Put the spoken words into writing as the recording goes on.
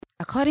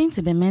According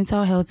to the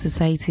Mental Health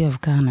Society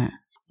of Ghana,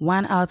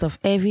 1 out of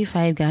every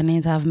 5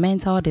 Ghanaians have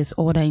mental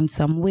disorder in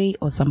some way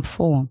or some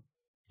form.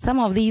 Some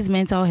of these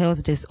mental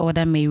health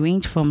disorders may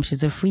range from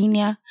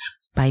schizophrenia,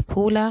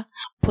 bipolar,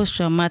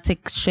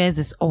 post-traumatic stress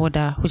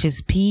disorder, which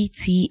is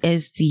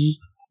PTSD,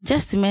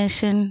 just to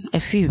mention a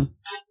few.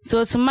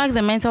 So to mark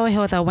the Mental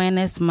Health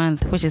Awareness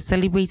Month, which is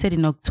celebrated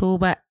in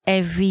October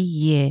every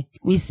year,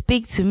 we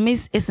speak to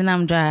Ms.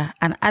 Isenam Dra,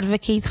 an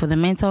advocate for the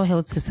Mental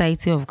Health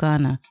Society of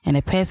Ghana and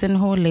a person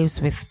who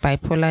lives with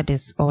bipolar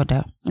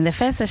disorder. In the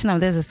first session of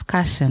this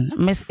discussion,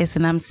 Ms.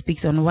 Isenam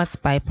speaks on what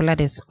bipolar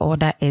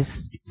disorder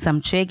is, some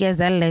triggers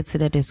that led to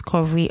the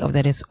discovery of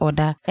the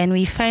disorder, and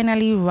we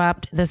finally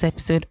wrapped this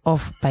episode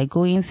off by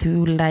going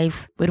through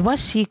life with what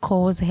she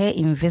calls her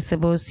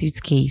invisible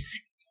suitcase.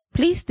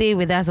 Please stay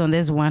with us on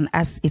this one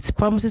as it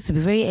promises to be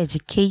very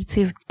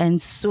educative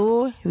and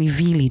so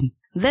revealing.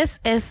 This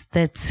is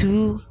the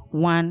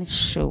 2-1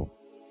 Show.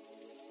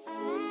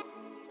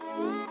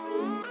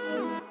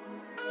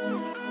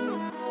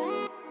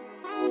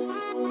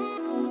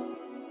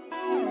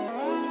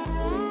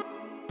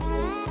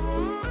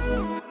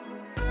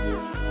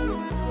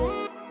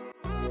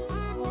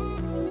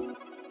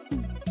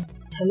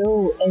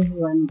 Hello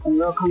everyone and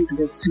welcome to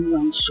the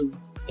 2-1 Show.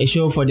 A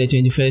show for the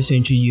 21st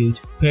century youth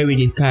where we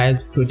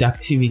discuss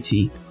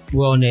productivity,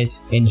 wellness,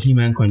 and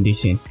human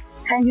condition.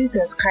 Kindly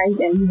subscribe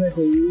and leave us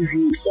a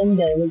review in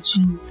the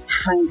directory you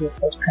find your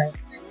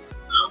podcast.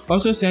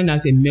 Also send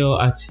us a mail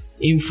at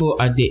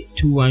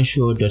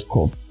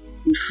info@the21show.com.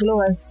 And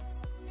follow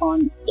us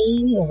on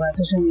any of our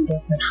social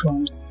media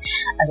platforms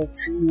at the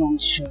 2-1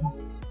 Show.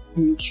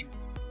 Thank you.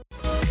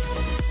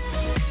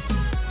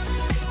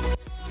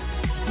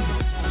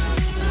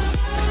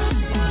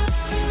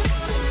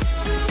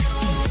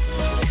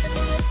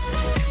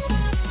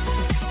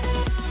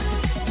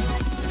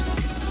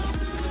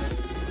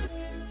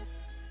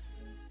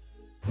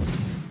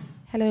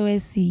 Hello,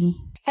 Essie.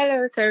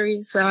 Hello,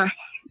 Teresa.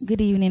 Good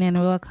evening and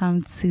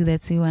welcome to the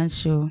 2-1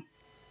 Show.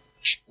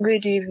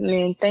 Good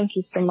evening. Thank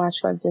you so much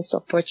for this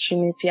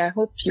opportunity. I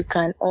hope you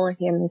can all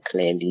hear me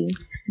clearly.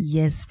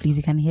 Yes, please.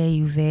 I can hear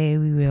you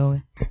very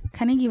well.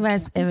 Can you give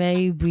us a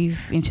very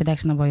brief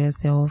introduction about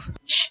yourself?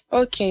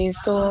 Okay,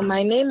 so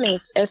my name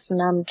is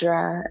Isenam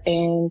Dra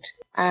and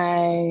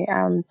I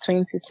am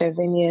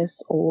 27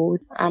 years old.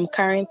 I'm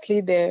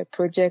currently the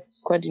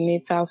project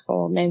coordinator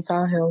for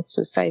Mental Health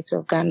Society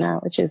of Ghana,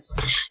 which is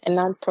a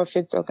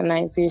non-profit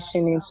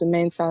organization into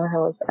mental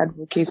health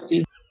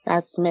advocacy.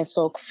 That's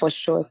MESOC for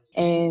short.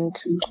 And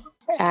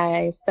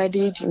I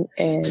studied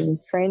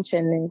French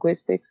and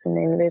linguistics in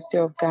the University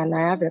of Ghana.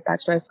 I have a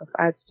Bachelor's of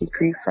Arts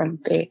degree from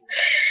there.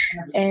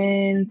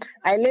 And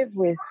I live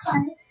with,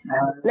 I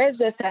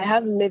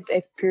have lived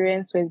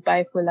experience with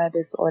bipolar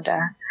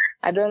disorder.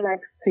 I don't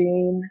like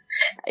saying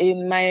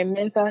in my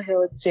mental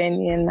health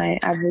journey and my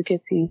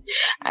advocacy,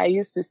 I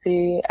used to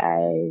say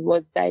I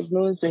was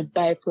diagnosed with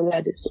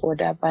bipolar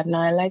disorder, but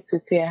now I like to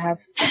say I have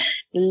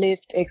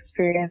lived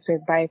experience with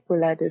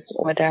bipolar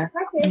disorder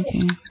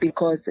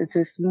because it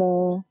is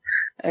more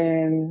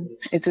and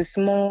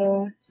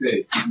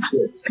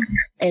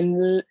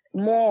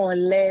more or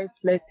less,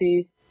 let's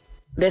say,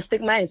 the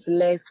stigma is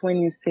less when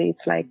you say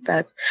it like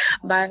that.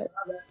 But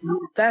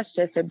that's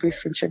just a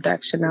brief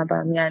introduction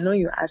about me. I know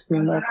you asked me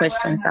more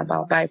questions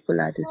about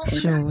bipolar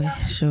disorder.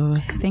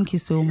 Sure. Thank you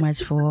so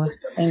much for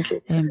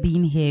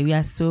being here. We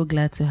are so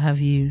glad to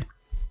have you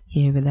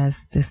here with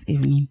us this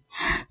evening.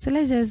 So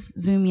let's just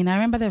zoom in. I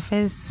remember the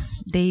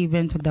first day you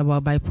even talked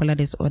about bipolar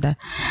disorder.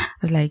 I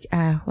was like,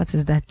 what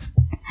is that?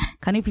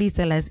 Can you please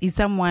tell us, if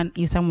someone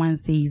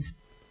says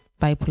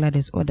bipolar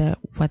disorder,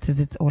 what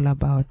is it all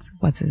about?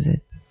 What is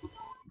it?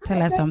 Tell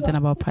us something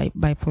about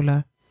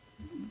bipolar.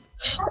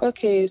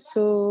 Okay,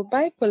 so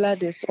bipolar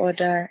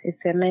disorder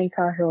is a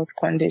mental health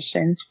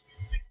condition.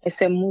 It's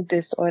a mood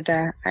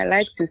disorder. I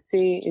like to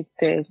say it's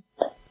a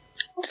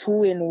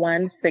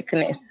 2-in-1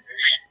 sickness.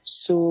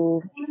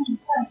 So,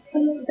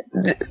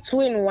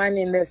 2-in-1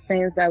 in the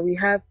sense that we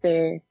have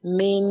the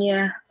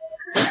mania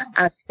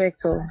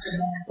aspect of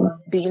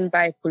being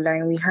bipolar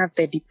and we have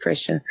the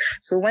depression.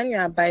 So when you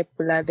are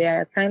bipolar, there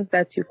are times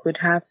that you could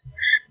have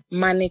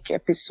manic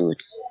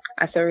episodes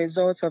as a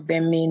result of the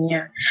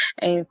mania,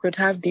 and you could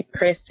have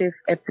depressive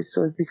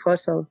episodes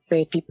because of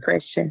the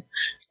depression.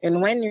 And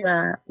when you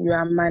are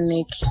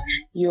manic,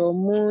 your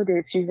mood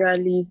is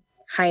usually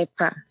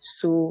hyper,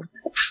 so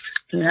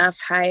you have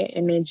high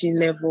energy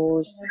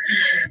levels,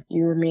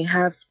 you may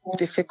have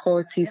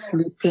difficulty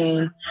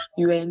sleeping,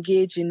 you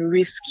engage in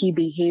risky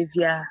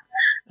behavior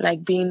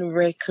like being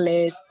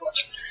reckless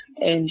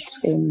and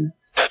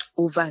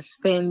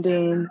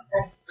overspending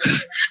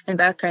and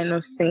that kind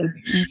of thing,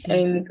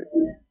 and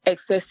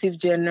excessive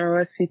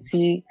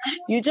generosity.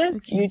 You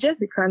just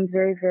become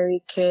very,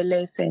 very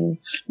careless, and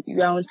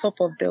you are on top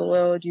of the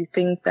world. You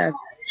think that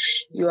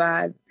you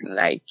are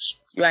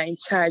in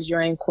charge, you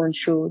are in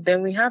control.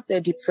 Then we have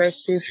the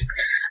depressive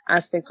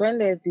aspect. When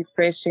there's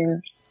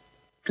depression,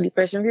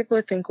 depression.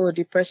 People think, oh,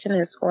 depression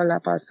is all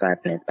about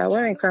sadness. But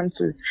when it comes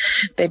to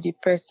the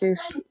depressive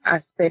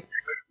aspect,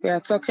 we are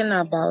talking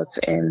about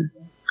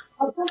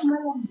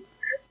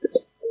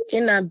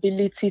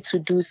inability to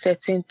do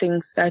certain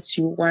things that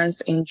you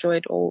once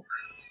enjoyed or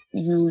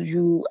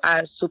you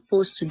are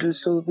supposed to do.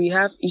 So we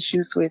have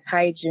issues with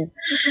hygiene.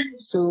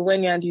 So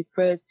when you are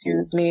depressed,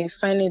 you may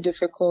find it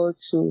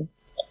difficult to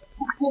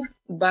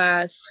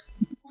bath,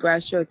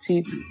 brush your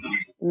teeth,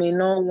 may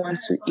not want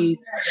to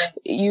eat.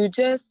 You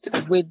just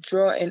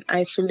withdraw and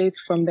isolate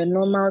from the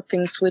normal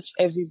things which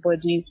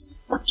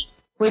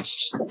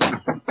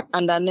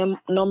under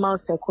normal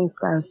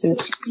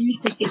circumstances,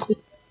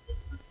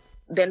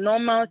 the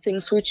normal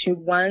things which you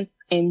once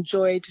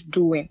enjoyed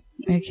doing.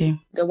 Okay.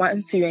 The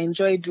ones you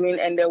enjoy doing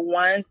and the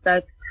ones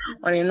that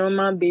on a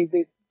normal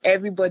basis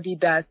everybody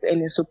does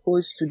and is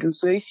supposed to do.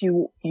 So if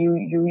you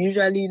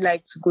usually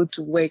like to go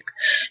to work,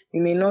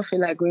 you may not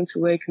feel like going to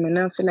work, you may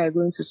not feel like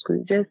going to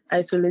school, just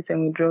isolate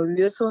and withdraw.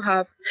 You also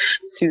have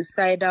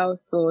suicidal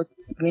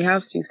thoughts. You may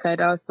have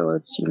suicidal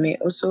thoughts. You may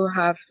also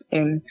have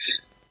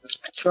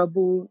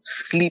trouble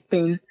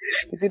sleeping.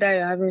 Is either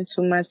you're having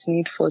too much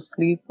need for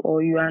sleep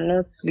or you are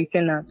not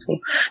sleeping at all.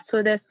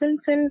 So the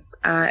symptoms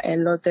are a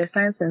lot. The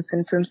signs and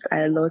symptoms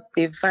are a lot.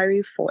 They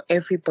vary for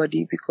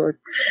everybody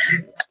because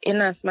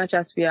in as much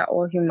as we are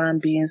all human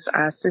beings,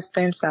 our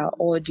systems are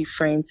all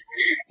different.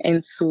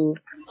 And so,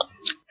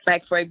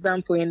 like, for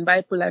example, in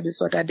bipolar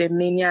disorder, the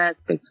mania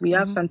aspect, we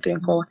have something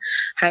called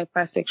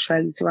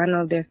hypersexuality. One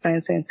of the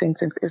signs and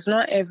symptoms. It's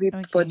not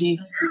everybody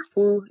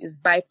who is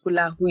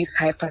bipolar who is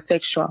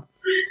hypersexual.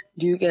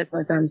 Do you get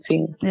what I'm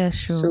saying? Yeah,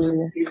 sure.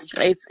 So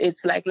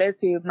it's like, let's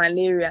say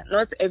malaria.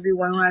 Not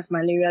everyone who has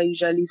malaria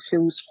usually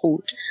feels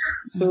cold.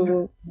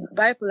 So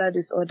bipolar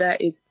disorder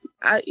is,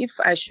 if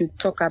I should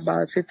talk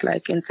about it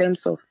like in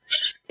terms of,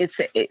 it's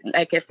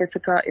like a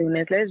physical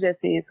illness. Let's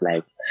just say it's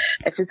like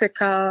a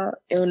physical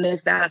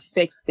illness that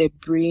affects the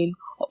brain,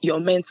 your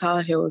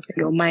mental health,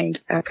 your mind,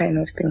 that kind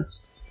of thing.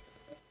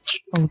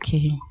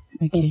 Okay.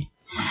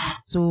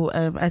 So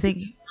I think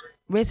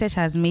research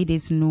has made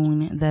it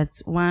known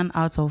that 1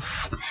 out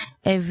of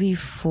every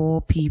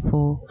 4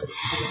 people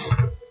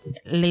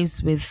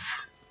lives with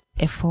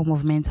a form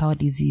of mental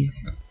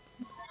disease.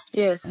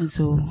 Yes. And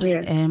so,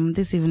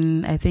 this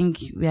evening, I think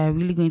we are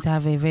really going to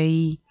have a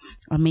very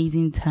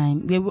amazing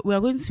time. We are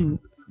going to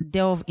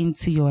delve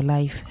into your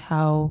life,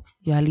 how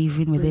you are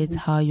living with it,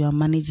 how you are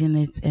managing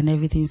it, and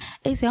everything.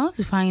 I want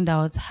to find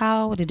out,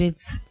 how did it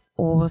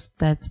all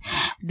start?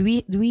 Do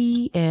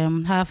we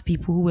have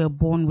people who were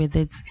born with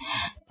it,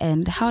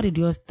 and how did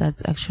yours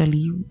start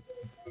actually?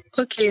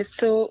 Okay,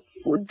 so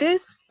with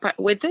this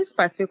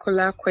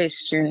particular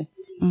question,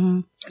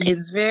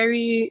 it's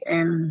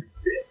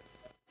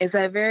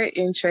a very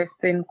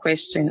interesting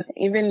question,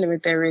 even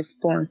with the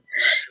response,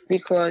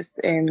 because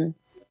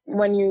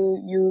when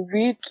you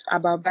read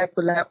about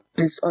bipolar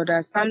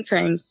disorder,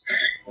 sometimes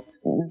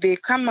they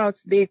come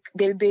out, they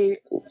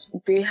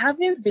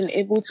haven't been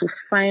able to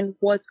find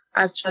what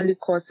actually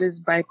causes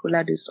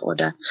bipolar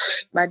disorder,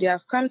 but they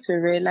have come to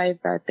realize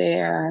that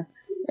there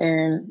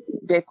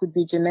could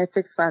be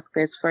genetic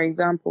factors. For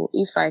example,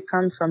 if I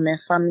come from a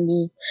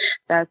family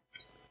that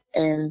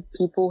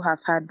people have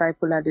had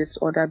bipolar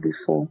disorder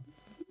before,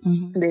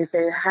 there's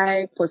a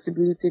high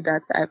possibility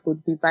that I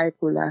could be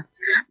bipolar,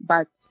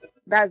 but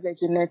that's the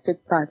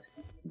genetic part.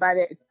 But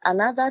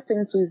another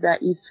thing too is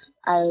that if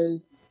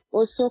I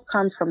also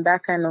come from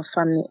that kind of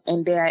family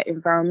and there are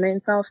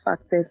environmental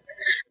factors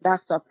that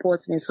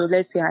support me. So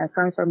let's say I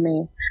come from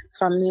a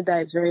family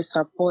that is very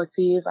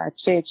supportive at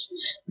church,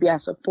 they are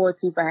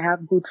supportive, I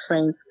have good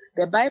friends,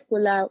 the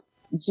bipolar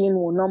gene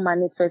will not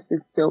manifest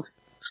itself.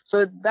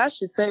 So that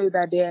should tell you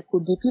that there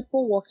could be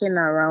people walking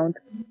around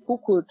who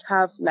could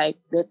have like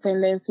the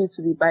tendency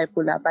to be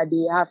bipolar, but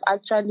they have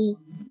actually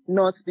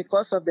not,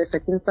 because of the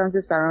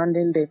circumstances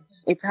surrounding them.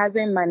 It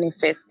hasn't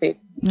manifested.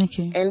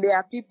 Okay. And there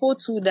are people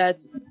too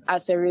that,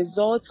 as a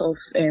result of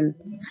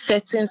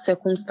certain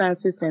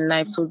circumstances in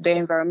life, so the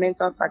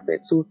environmental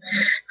factors, so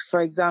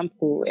for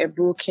example, a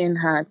broken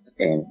heart,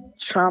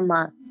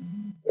 trauma,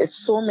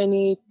 so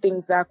many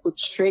things that could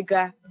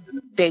trigger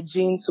the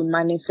gene to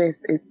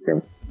manifest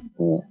itself.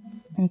 Yeah.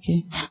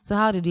 Okay. So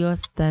how did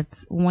yours start?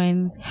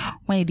 When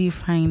did you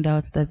find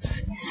out that?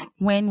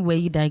 When were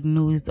you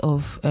diagnosed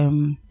of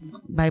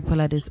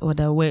bipolar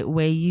disorder?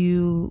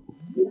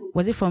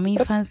 Was it from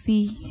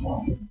infancy?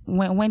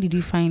 When did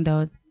you find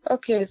out?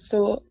 Okay,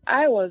 so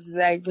I was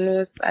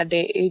diagnosed at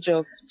the age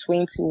of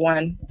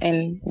 21,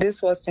 and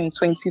this was in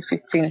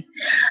 2015.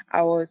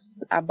 I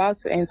was about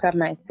to enter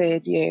my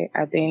 3rd year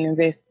at the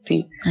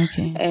university.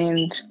 Okay.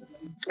 And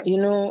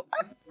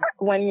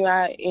when you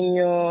are in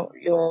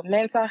your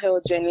mental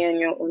health journey and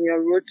you're on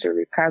your road to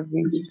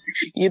recovery,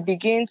 you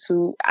begin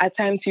to, at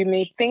times you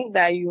may think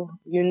that you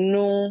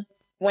know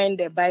when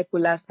the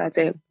bipolar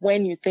started,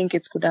 when you think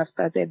it could have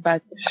started,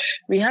 but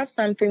we have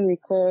something we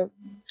call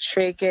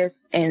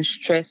triggers and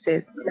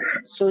stresses.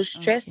 So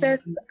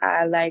stresses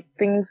are like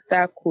things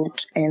that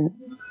could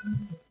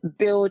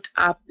build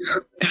up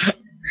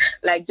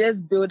like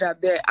just build up.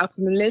 The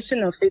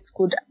accumulation of it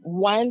could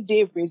one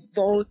day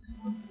result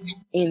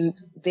in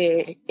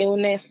the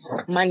illness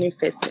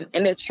manifesting.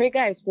 And the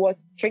trigger is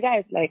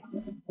like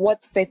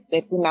what sets the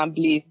thing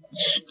ablaze.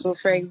 So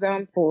for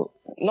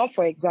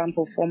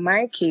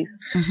my case,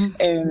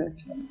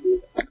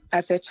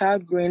 as a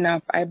child growing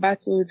up, I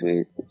battled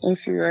with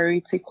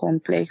inferiority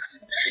complex.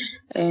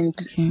 And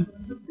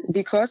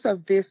because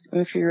of this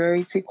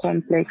inferiority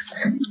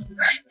complex,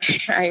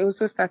 I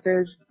also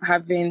started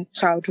having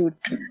childhood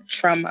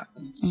trauma.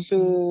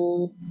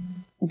 So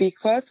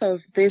because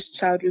of this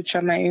childhood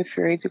trauma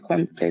inferiority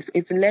complex,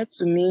 it led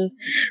to me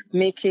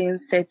making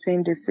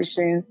certain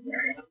decisions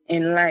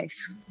in life.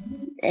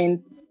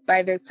 And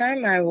by the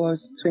time I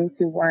was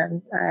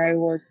 21, I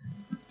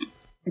was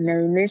in a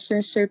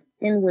relationship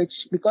in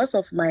which, because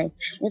of my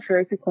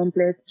inferiority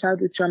complex,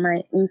 childhood trauma,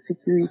 and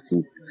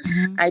insecurities,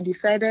 I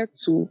decided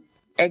to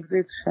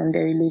exit from the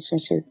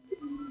relationship.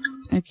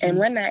 And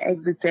when I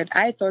exited,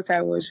 I thought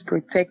I was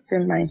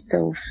protecting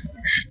myself.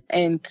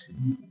 And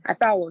I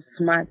thought I was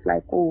smart,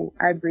 like, oh,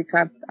 I break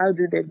up, I'll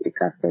do the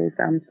breakup first.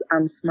 I'm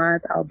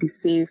smart, I'll be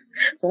safe.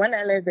 So when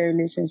I left the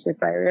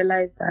relationship, I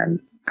realized that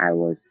I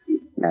was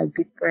like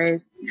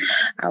depressed,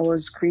 I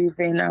was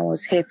grieving, I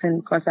was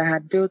hurting because I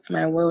had built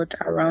my world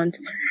around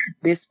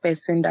this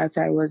person that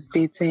I was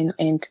dating,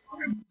 and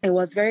it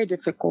was very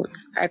difficult.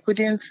 I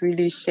couldn't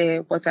really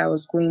share what I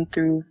was going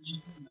through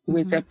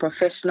with a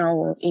professional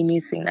or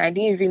anything. I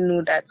didn't even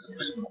know that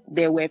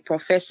there were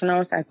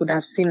professionals I could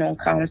have seen on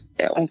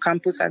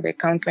campus at the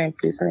counseling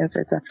placement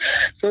center.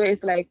 So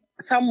it's like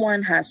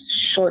someone has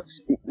shot,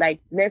 like,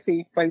 let's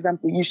say, for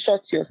example, you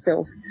shot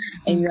yourself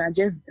and you are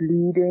just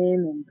bleeding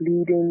and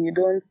bleeding. You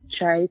don't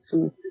try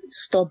to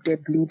stop the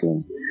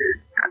bleeding.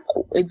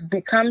 It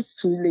becomes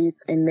too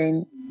late and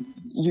then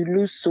you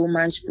lose so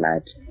much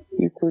blood.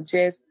 You could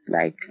just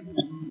like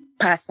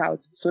pass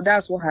out. So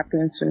that's what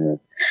happened to me.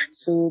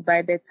 So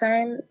by the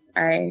time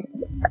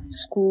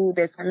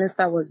the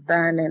semester was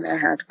done and I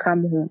had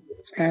come home,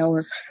 I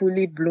was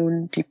fully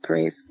blown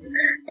depressed,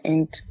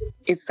 and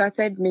it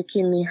started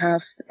making me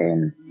have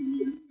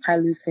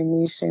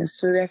hallucinations.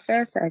 So the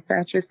first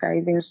psychiatrist I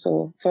even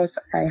saw thought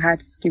I had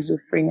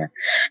schizophrenia,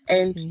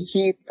 and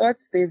he thought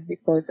this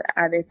because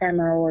at the time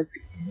I was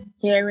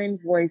hearing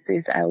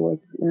voices. I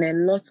was in a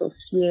lot of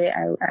fear.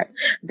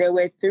 There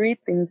were three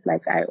things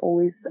like I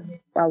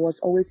was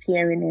always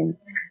hearing and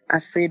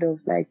afraid of,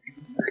 like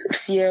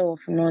fear of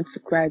not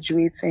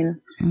graduating,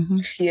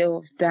 fear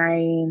of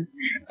dying,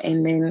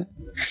 and then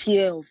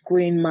fear of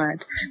going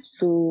mad.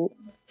 So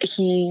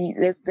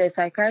the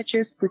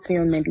psychiatrist put me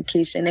on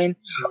medication, and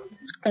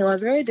it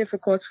was very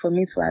difficult for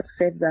me to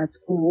accept that,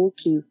 oh,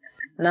 okay,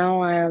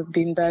 now I have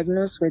been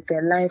diagnosed with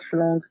a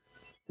lifelong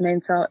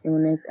mental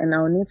illness and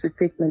I'll need to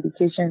take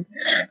medication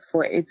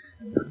for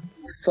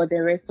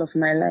the rest of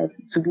my life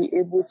to be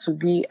able to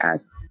be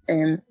as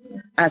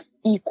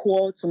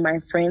equal to my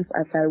friends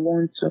as I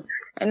want to.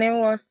 And it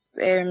was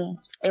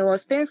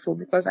painful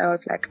because I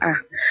was like,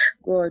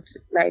 God,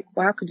 like,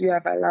 why could you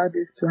have allowed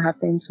this to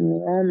happen to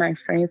me? All my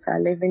friends are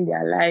living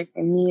their lives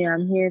and me,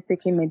 I'm here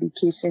taking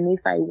medication.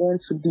 If I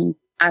want to be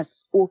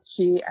as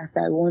okay as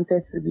I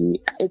wanted to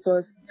be, it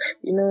was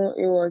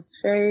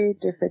very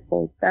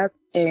difficult. That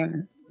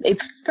it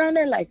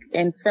sounded like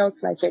and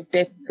felt like a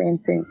death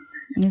sentence.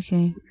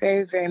 Okay.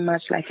 Very, very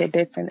much like a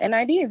death sentence. And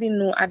I didn't even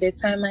know at the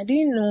time,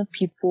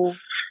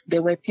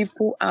 there were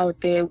people out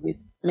there with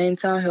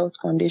mental health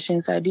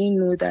conditions. I didn't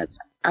know that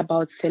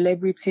about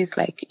celebrities,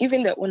 like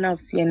even the owner of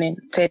CNN,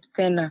 Ted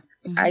Turner.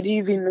 I didn't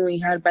even know he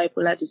had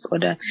bipolar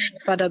disorder.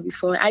 His father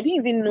before. I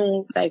didn't even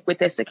know, like,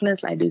 with a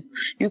sickness like this,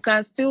 you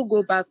can still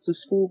go back to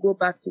school, go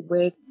back to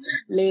work,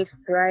 live,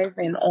 thrive,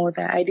 and all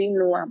that. I didn't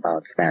know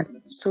about that.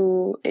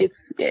 So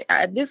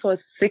this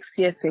was 6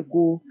 years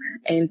ago,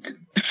 and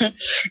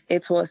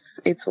it was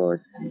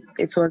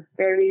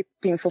very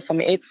painful for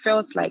me. It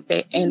felt like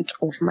the end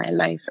of my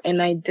life,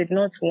 and I did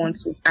not want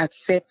to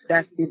accept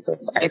that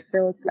status. I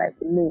felt like,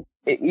 no,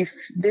 if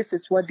this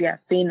is what they are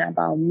saying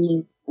about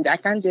me, I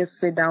can't just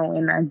sit down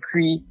and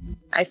agree.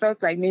 I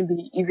felt like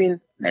maybe even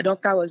the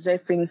doctor was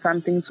just saying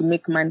something to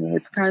make money.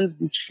 It can't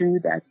be true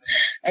that.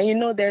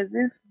 And there's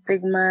this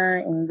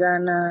stigma in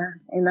Ghana,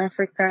 in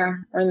Africa,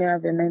 when you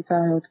have a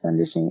mental health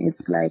condition,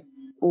 it's like,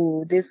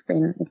 oh, this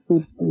thing, it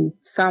could be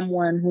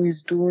someone who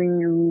is doing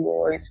you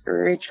or is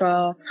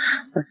spiritual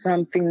or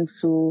something.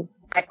 So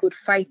I could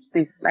fight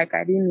this. Like,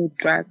 I didn't need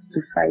drugs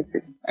to fight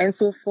it. And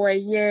so for 1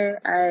 year,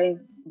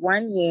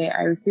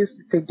 I refused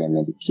to take the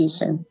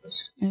medication.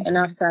 Okay. And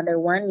after the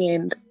 1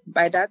 year,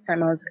 by that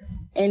time I was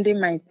ending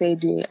my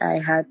third year, I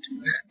had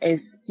a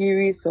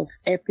series of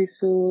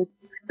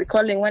episodes. We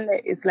call it when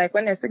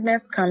the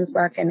sickness comes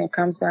back and it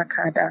comes back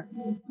harder.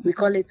 We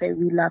call it a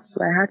relapse.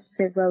 So I had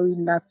several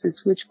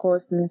relapses, which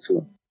caused me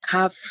to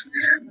have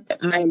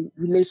my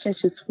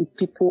relationships with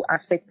people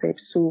affected.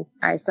 So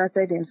I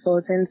started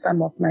insulting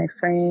some of my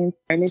friends.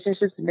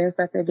 Relationships then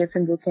started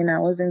getting broken. I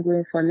wasn't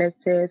going for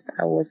lectures.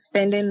 I was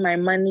spending my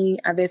money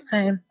at the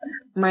time.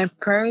 My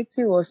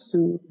priority was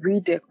to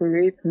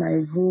redecorate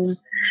my room.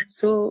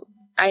 So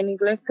I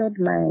neglected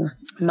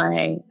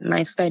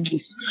my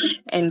studies,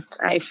 and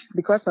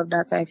because of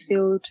that I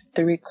failed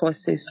 3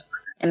 courses.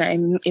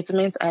 And it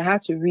meant I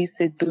had to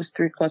resit those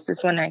 3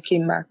 courses when I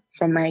came back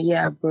from my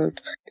year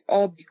abroad.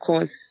 All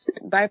because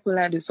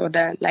bipolar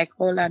disorder, like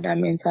all other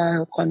mental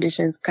health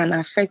conditions, can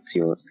affect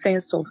your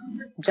sense of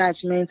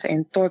judgment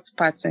and thought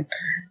pattern.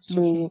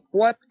 So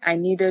what I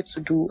needed to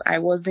do, I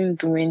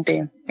wasn't doing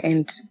them.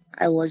 And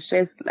I was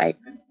just like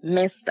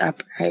messed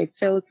up. I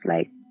felt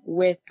like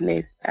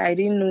worthless. I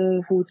didn't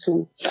know who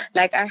to,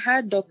 like, I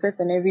had doctors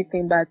and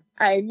everything, but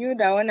I knew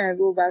that when I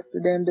go back to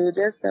them, they'll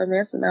just tell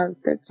me, now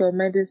take your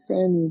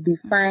medicine, you'll be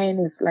fine.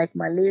 It's like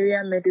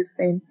malaria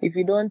medicine. If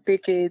you don't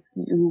take it,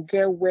 you will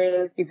get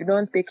worse. If you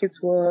don't take it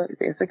well,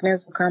 the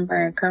sickness will come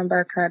back and come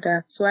back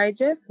harder. So I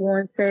just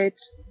wanted,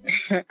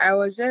 I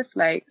was just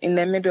like in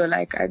the middle,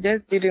 like I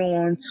just didn't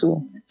want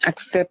to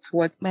accept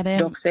what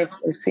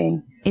doctors were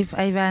saying. If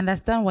I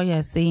understand what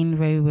you're saying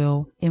very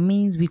well, it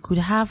means we could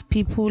have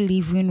people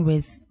living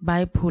with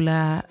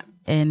bipolar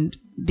and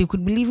they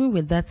could be living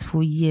with that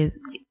for years,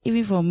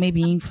 even from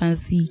maybe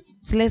infancy.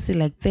 So let's say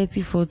like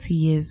 30, 40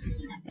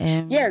 years.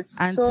 Yes.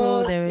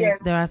 Until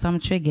there are some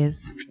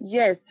triggers.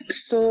 Yes.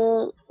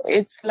 So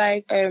it's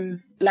like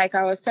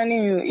I was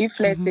telling you, if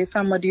let's say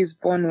somebody is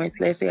born with,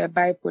 let's say, a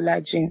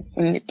bipolar gene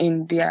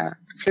in their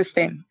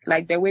system,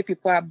 like the way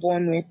people are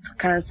born with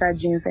cancer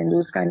genes and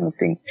those kind of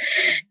things,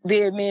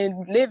 they may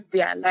live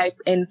their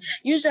lives. And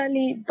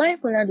usually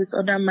bipolar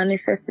disorder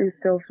manifests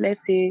itself,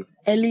 let's say,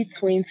 early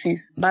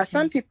 20s. But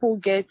some people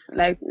get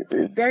like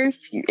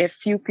a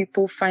few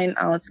people find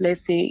out,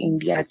 let's say, in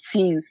their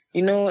teens,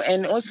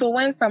 and also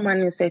when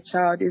someone is a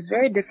child, it's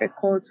very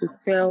difficult to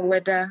tell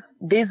whether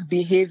this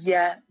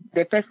behavior,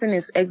 the person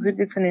is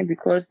exhibiting it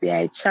because they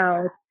are a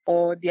child,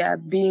 or they are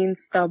being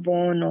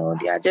stubborn, or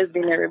they are just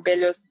being a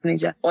rebellious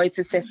teenager, or it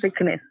is a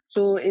sickness.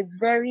 So it's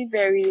very,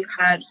 very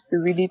hard to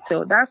really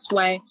tell. That's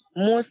why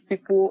most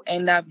people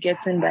end up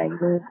getting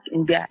diagnosed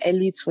in their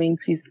early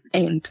 20s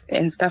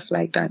and stuff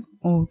like that.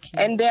 Okay.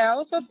 And there are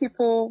also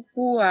people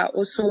who are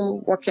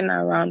also walking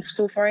around.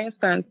 So for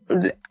instance,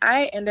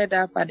 I ended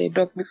up at the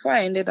doctor. Before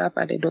I ended up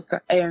at the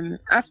doctor,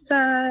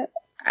 after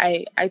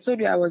I told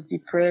you I was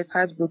depressed,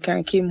 heartbroken,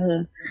 I came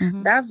home.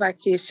 That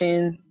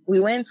vacation, we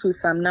went to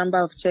some number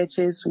of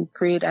churches, we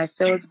prayed, I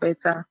felt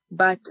better.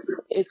 But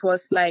it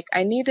was like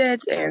I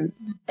needed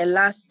a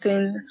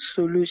lasting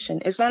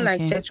solution. It's not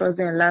like church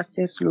wasn't a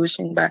lasting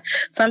solution, but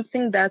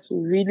something that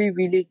will really,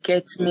 really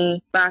get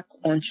me back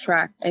on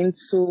track. And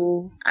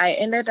so I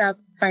ended up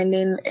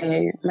finding,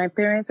 my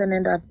parents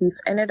ended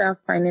up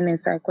finding a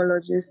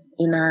psychologist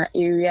in our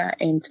area,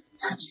 and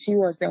she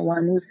was the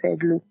one who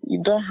said, look,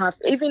 you don't have,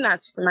 even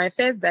at my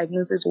first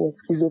diagnosis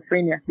was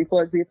schizophrenia,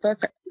 because they thought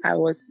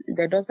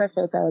the doctor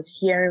felt I was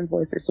hearing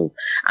voices, so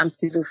I'm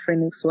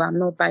schizophrenic, so I'm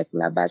not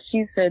bipolar. But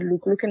she said,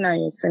 look, looking at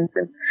your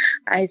symptoms,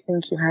 I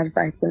think you have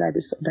bipolar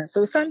disorder.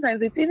 So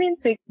sometimes it even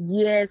takes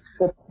years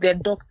for the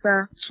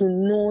doctor to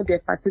know the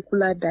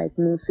particular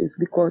diagnosis,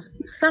 because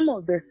some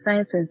of the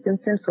signs and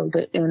symptoms of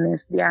the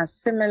illness, they are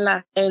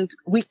similar, and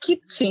we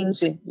keep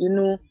changing,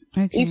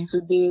 Okay. If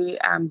today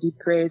I'm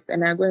depressed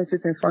and I go and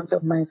sit in front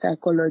of my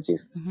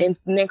psychologist, and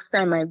next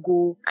time I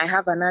go, I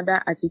have another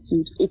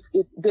attitude,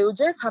 they'll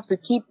just have to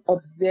keep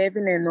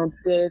observing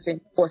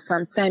for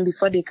some time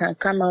before they can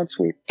come out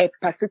with a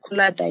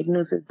particular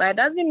diagnosis. But it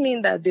doesn't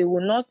mean that they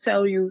will not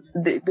tell you,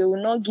 they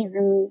will not give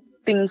you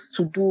things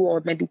to do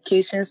or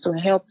medications to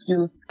help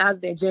you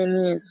as the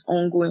journey is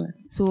ongoing.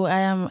 So I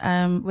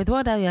am, with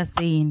what you are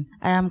saying,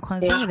 I am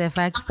concerned with the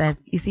fact that,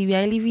 you see, we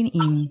are living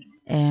in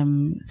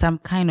some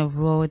kind of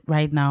world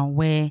right now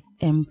where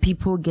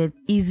people get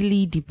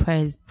easily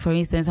depressed. For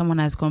instance, someone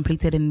has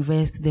completed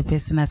university, the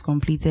person has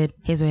completed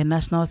his or her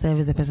national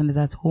service, the person is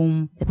at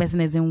home, the person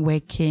isn't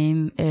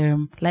working,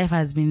 life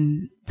has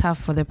been tough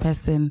for the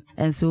person,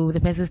 and so the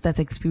person starts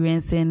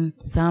experiencing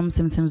some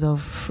symptoms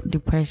of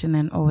depression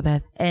and all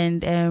that,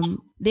 and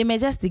they may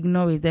just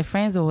ignore it. The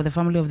friends or the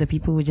family of the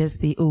people will just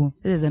say, oh,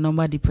 this is a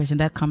normal depression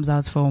that comes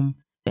out from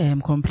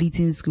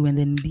completing school and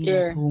then being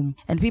at home.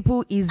 And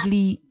people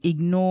easily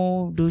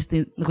ignore those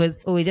things because,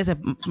 it's just a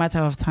matter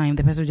of time.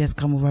 The person will just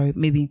come over it.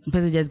 Maybe the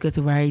person will just get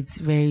over it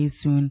very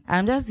soon.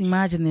 I'm just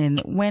imagining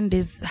when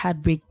this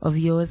heartbreak of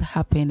yours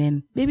happened,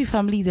 and maybe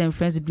families and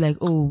friends would be like,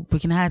 oh,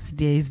 breaking hearts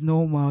there is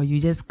normal. You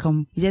just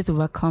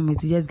overcome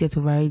it. You just get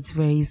over it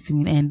very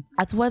soon. And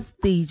at what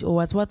stage or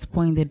at what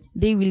point did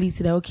they really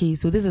say that, okay,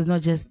 so this is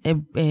not just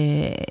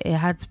a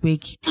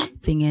heartbreak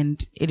thing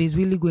and it is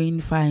really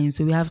going fine,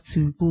 so we have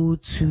to go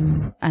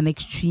to an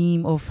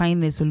extreme or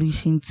find a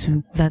solution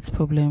to that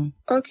problem?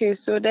 Okay,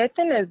 so the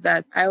thing is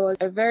that I was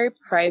a very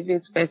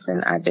private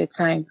person at the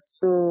time.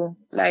 So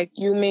like,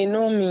 you may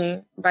know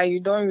me, but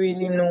you don't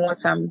really know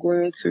what I'm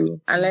going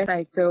through unless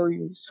I tell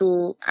you.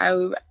 So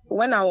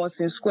when I was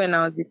in school and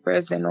I was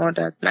depressed and all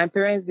that, my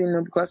parents didn't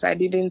know because I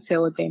didn't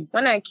tell them.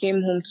 When I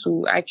came home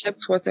too, I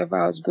kept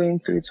whatever I was going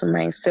through to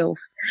myself.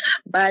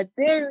 But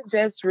they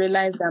just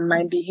realized that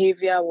my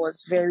behavior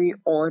was very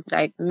odd,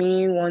 like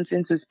me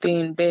wanting to stay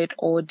in bed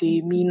all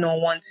day, me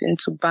not wanting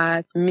to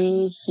bath,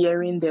 me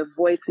hearing their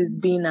voices,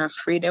 being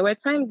afraid. There were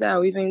times that I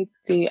would even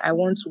say I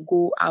want to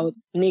go out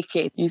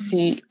naked, you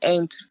see,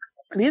 and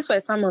these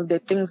were some of the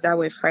things that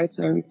were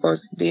frightening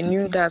because they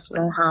knew that's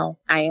not how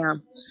I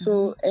am.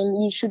 So,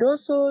 and you should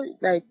also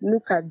like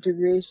look at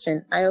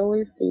duration. I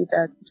always say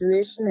that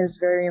duration is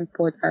very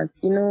important.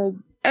 You know,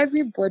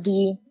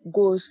 everybody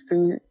goes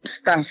through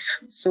stuff.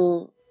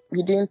 So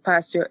you didn't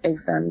pass your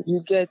exam,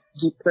 you get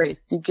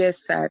depressed, you get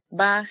sad.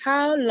 But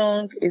how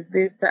long is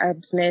this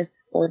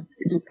sadness or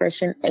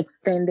depression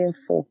extending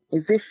for?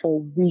 Is it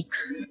for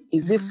weeks?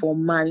 Is it for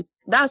months?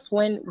 That's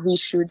when we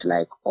should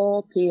like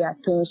all pay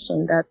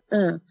attention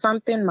that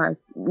something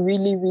must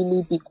really,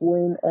 really be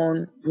going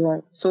on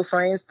wrong. So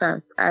for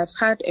instance, I've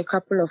had a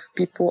couple of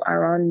people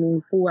around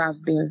me who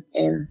have been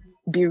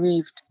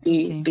bereaved.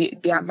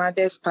 Their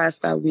mothers passed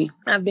away.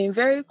 I've been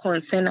very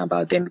concerned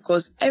about them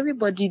because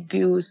everybody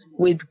deals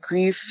with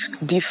grief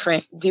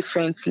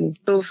differently.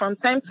 So from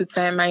time to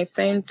time, I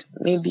send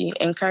maybe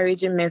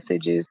encouraging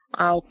messages.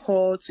 I'll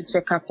call to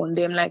check up on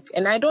them.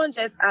 And I don't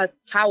just ask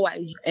how are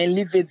you and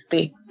leave it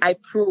there. I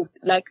probe,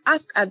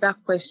 ask other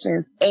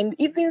questions and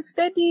even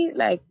study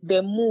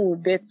the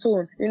mood, the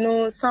tone,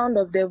 sound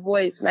of their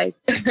voice, check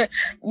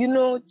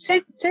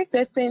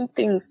certain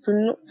things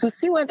to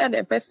see whether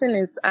the person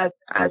is as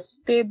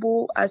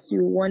stable as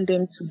you want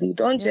them to be.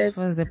 Don't just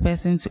force the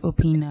person to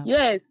open up.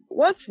 Yes,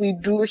 what we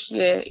do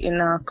here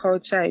in our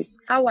culture is,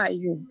 how are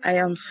you? I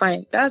am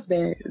fine. That's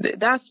where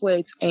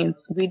it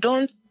ends. We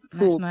don't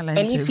probe.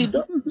 And if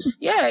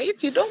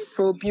you don't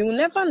probe, you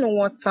never know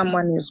what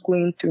someone is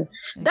going through.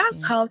 Okay.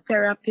 That's how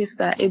therapists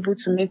are able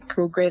to make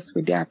progress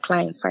with their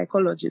clients,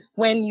 psychologists.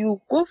 When you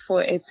go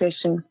for a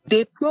session,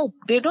 they probe.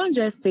 They don't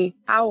just say,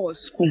 how was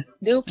school?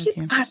 They'll keep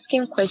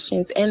asking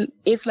questions, and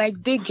it's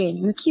like digging.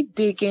 You keep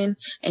digging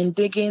and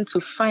digging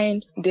to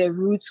find the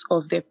roots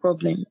of the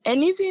problem.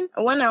 And even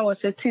when I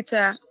was a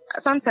teacher,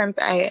 sometimes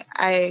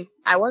I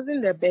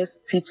wasn't the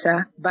best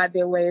teacher, but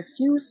there were a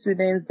few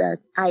students that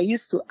I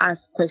used to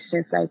ask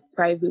questions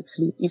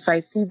privately. If I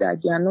see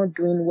that they are not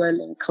doing well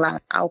in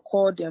class, I'll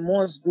call them,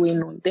 what's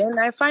going on? Then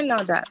I find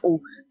out that,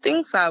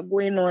 things are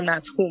going on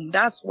at home.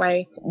 That's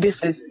why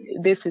this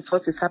is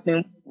what is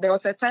happening. There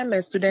was a time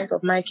a student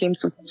of mine came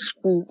to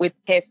school with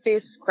her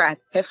face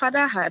scratched. Her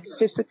father had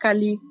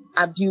physically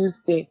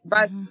abused her.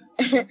 But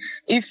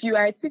if you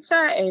are a teacher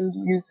and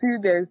you see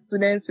the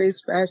student's face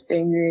scratched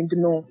and you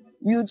ignore,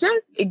 you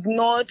just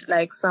ignored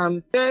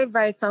some very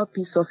vital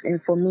piece of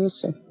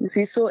information. You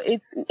see, so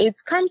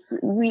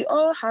we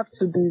all have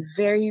to be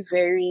very,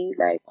 very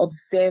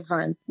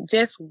observant,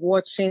 just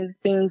watching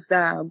things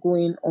that are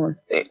going on.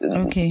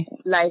 Okay.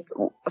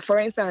 For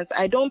instance,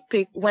 I don't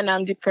pick when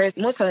I'm depressed.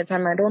 Most of the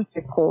time, I don't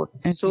pick calls.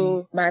 Okay.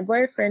 So my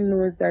boyfriend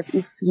knows that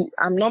if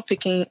I'm not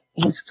picking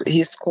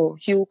his call,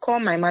 he will call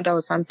my mother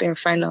or something and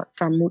find out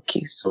if I'm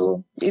okay.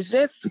 So it's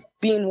just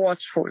being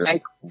watchful,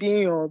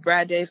 being your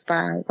brother's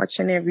by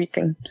watching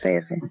everything,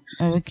 saving.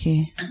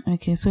 Okay.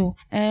 So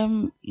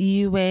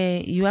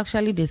you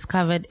actually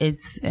discovered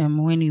it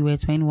when you were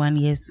 21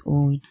 years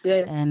old.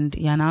 Yes. And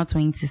you're now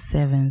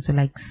 27,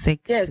 so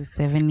 6 to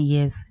 7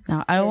 years.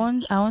 Now I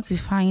want to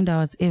find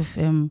out if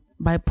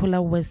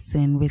bipolar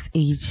worsen with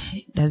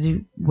age. Does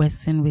it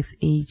worsen with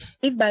age?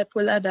 If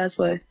bipolar does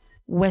what?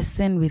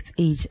 Worsen with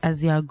age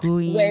as you are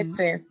growing.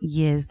 Worsen.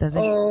 Yes. Does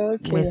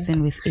it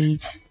worsen with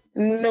age?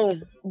 No,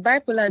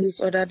 bipolar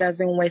disorder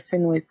doesn't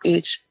worsen with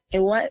age. It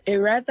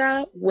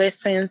rather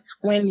worsens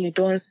when you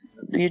don't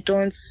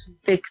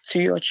stick to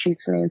your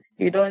treatment.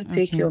 You don't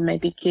take your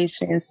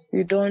medications.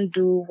 You don't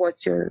do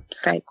what your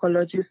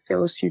psychologist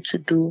tells you to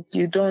do.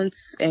 You don't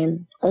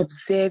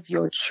observe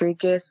your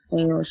triggers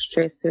and your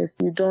stresses.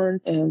 You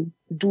don't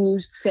do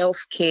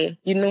self-care.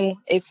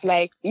 It's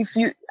if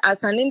you,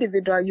 as an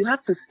individual, you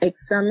have to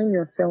examine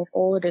yourself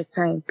all the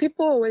time.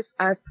 People always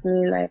ask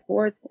me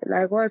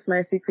what's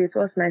my secret?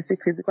 What's my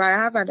secret? Because I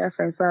have other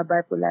friends who are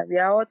bipolar. We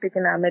are all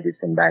taking our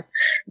medicine, but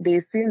they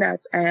see that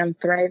I am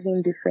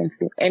thriving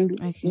differently. And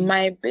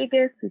my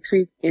biggest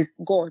secret is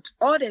God.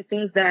 All the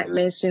things that I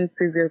mentioned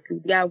previously,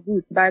 they are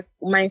good, but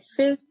my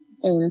faith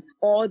and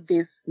all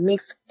this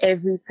makes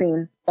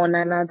everything on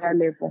another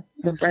level.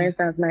 So for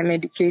instance, my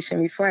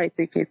medication, before I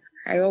take it,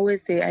 I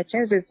always say I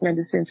change this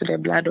medicine to the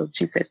blood of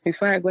Jesus.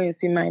 Before I go and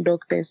see my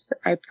doctors,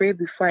 I pray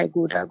before I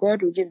go that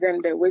God will give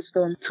them the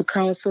wisdom to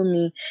counsel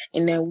me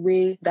in a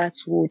way that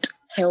would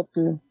help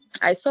me.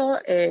 I saw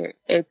a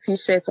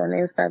t-shirt on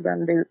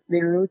Instagram.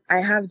 They wrote,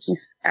 I have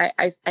Jesus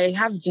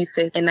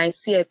and I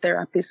see a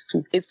therapist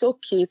too. It's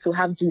okay to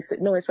have Jesus.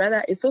 No, it's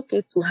rather, it's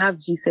okay to have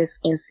Jesus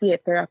and see a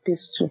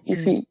therapist too. You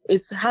see,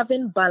 it's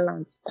having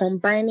balance,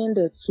 combining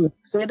the two.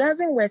 So it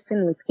doesn't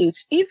worsen with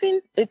age.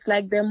 Even it's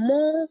like the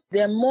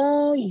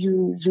more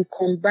you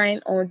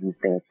combine all these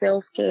things,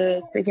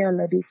 self-care, taking your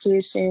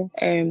medication,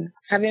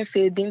 having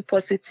faith, being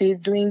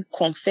positive, doing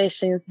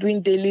confessions,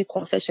 doing daily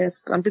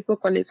confessions. Some people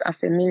call it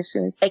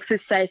affirmations,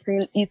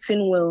 exercising,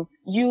 eating well.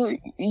 You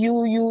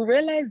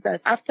realize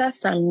that after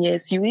some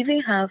years, you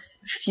even have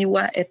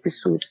fewer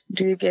episodes.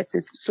 Do you get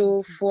it?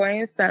 So, for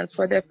instance,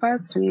 for the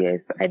past 2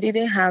 years, I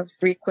didn't have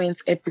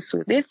frequent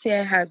episodes. This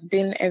year has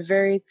been a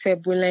very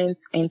turbulent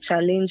and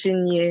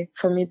challenging year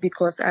for me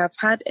because I've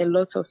had a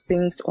lot of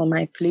things on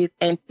my plate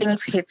and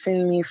things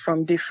hitting me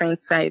from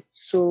different sides.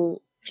 So,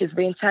 it's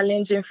been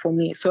challenging for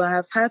me. So I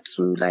have had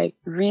to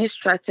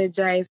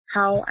re-strategize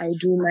how I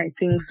do my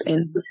things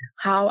and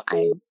how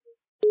I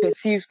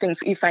perceive things.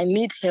 If I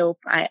need help,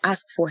 I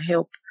ask for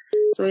help.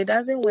 So it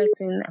doesn't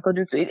worsen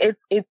according to it.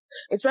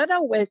 It's rather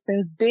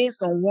worsens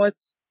based on what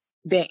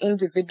the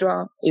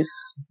individual is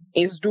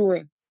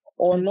doing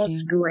or not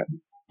doing.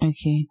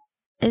 Okay.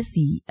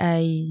 Essie,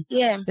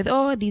 with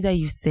all these that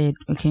you said,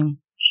 okay,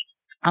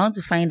 I want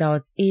to find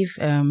out if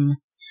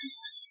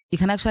you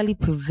can actually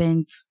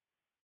prevent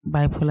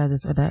bipolar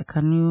disorder.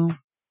 Can you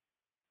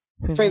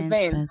prevent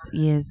that?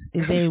 Yes.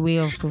 Is there a way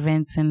of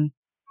preventing?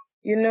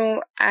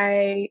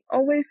 I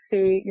always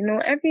say,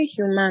 every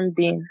human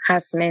being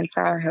has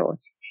mental health.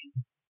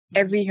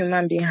 Every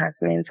human being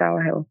has mental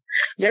health.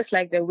 Just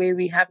like the way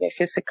we have a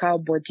physical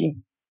body,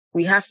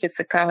 we have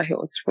physical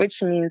health,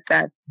 which means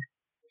that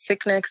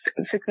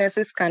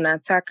sicknesses can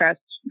attack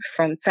us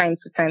from time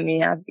to time. We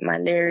have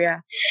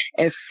malaria,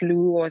 a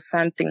flu or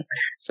something.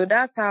 So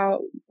that's how,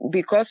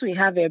 because we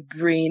have a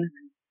brain,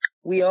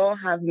 we all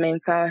have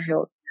mental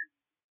health.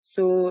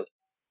 So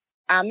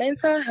our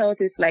mental health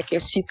is like a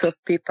sheet of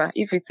paper.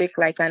 If you take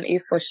like an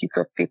A4 sheet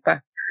of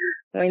paper,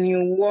 when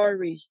you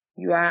worry,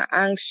 you are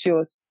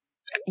anxious,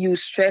 you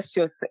overstress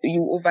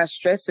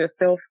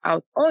yourself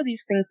out. All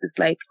these things is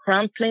like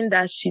crumpling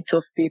that sheet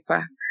of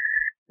paper.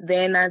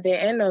 Then at the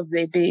end of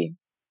the day,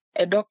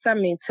 a doctor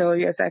may tell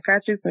you, a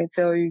psychiatrist may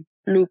tell you,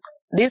 look,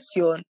 this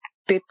your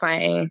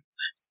paper,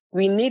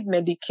 we need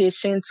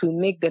medication to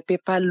make the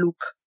paper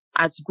look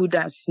as good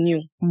as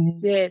new.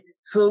 Mm-hmm. Yeah.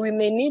 So we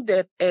may need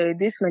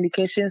these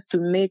medications to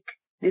make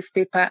this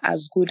paper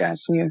as good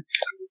as new.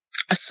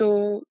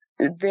 So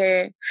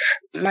the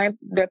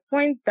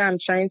point that I'm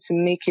trying to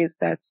make is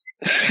that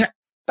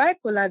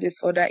bipolar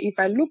disorder, if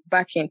I look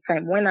back in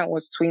time when I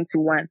was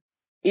 21,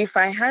 if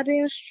I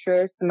hadn't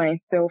stressed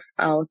myself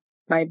out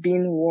by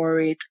being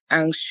worried,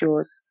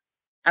 anxious,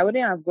 I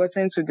wouldn't have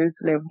gotten to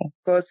this level,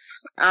 because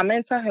our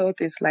mental health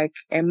is like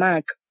a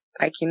mug.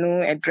 Like,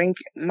 a drink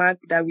mug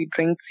that we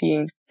drink tea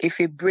in.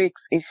 If it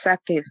breaks, it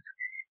shatters.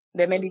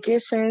 The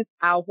medications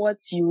are what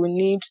you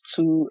need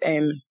to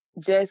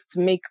just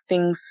make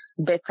things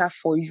better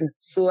for you.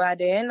 So at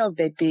the end of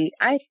the day,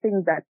 I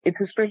think that it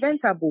is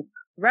preventable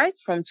right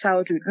from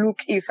childhood. Look,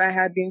 if I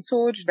had been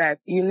told that,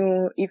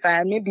 if I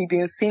had maybe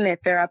been seeing a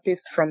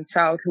therapist from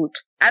childhood,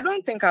 I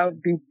don't think I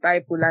would be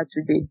bipolar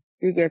today.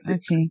 You get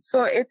it? Okay.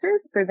 So it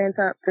is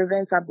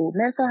preventable.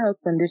 Mental health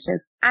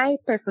conditions, I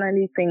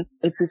personally think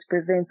it is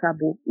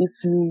preventable if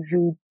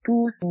you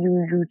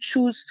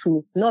choose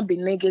to not be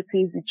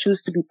negative, you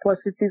choose to be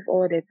positive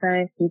all the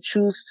time, you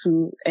choose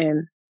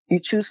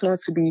not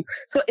to be.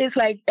 So it's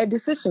like a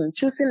decision,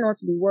 choosing not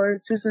to be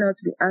worried, choosing not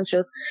to be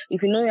anxious.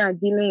 If you know you are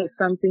dealing with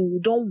something, you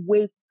don't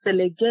wait till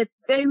it gets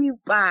very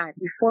bad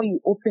before you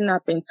open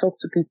up and talk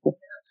to people.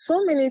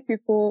 So many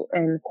people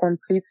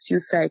complete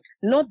suicide,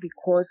 not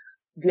because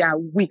they are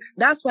weak.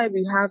 That's why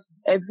we have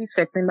every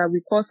September,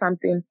 we call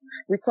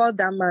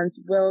that month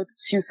World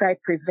Suicide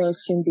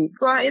Prevention Day.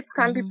 Because it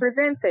can be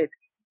prevented.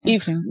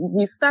 If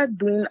we start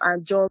doing our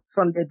job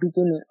from the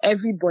beginning,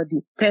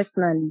 everybody,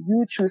 personally,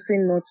 you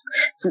choosing not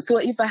to. So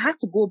if I had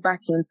to go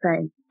back in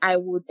time,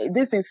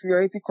 this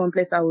inferiority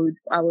complex I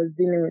was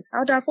dealing with, I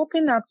would have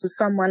opened up to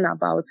someone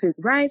about it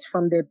right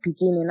from the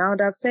beginning. I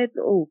would have said,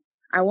 oh,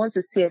 I want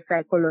to see a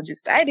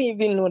psychologist. I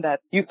didn't even know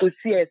that you could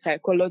see a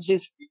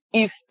psychologist.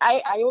 If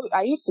I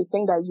used to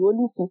think that you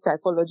only see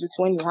psychologists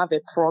when you have a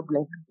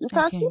problem. You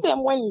can see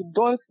them when you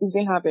don't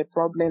even have a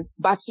problem,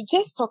 but you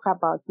just talk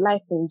about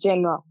life in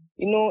general.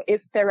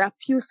 It's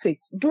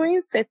therapeutic.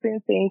 Doing certain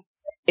things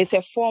is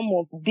a form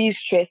of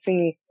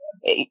de-stressing.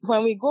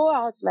 When we go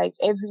out like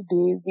every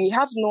day, we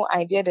have no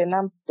idea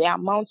the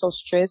amount of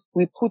stress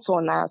we put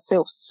on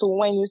ourselves. So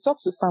when you talk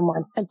to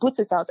someone and put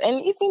it out,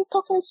 and even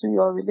talking to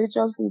your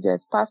religious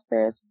leaders,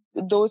 pastors,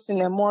 those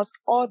in a mosque,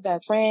 all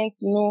that, friends,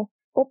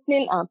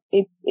 opening up,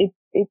 it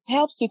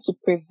helps you to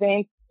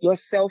prevent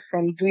yourself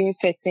from doing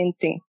certain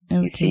things.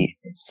 Okay. You see.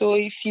 So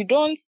if you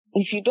don't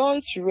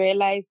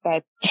realize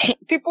that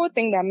people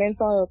think that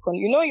mental health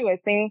you were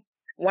saying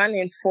 1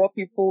 in 4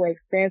 people will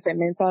experience a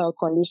mental health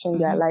condition in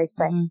their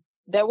lifetime.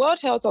 the World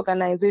Health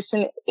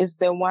Organization is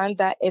the one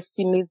that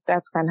estimates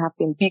that can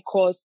happen,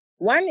 because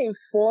 1 in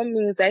 4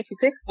 means that if you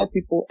take 4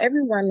 people,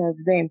 every one of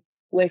them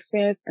will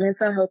experience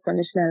mental health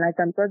condition in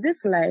lifetime. Because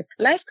this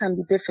life can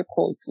be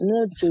difficult,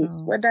 no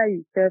jokes, whether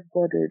you serve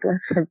God or you don't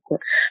serve God.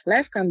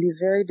 Life can be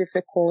very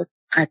difficult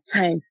at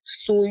times.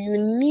 So you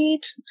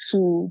need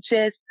to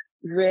just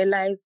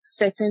realize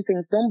certain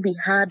things. Don't be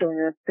hard on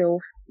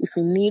yourself. If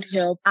you need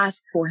help,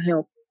 ask for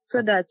help,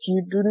 so that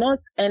you do not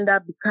end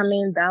up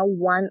becoming that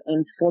 1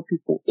 in 4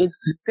 people.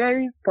 It's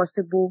very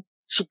possible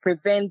to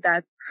prevent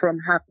that from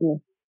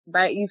happening.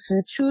 But if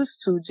you choose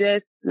to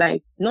just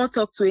not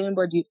talk to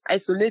anybody,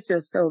 isolate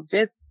yourself,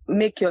 just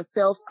make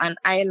yourself an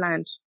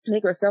island.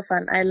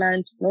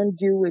 Don't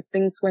deal with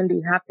things when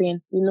they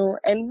happen,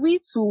 and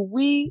we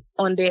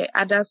on the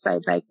other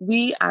side,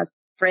 we as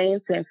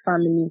friends and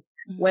family,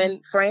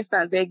 when, for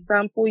instance, the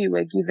example you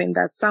were given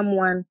that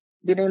someone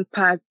didn't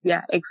pass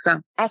their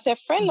exam. As a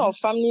friend or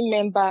family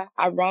member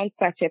around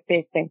such a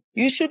person,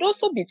 you should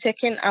also be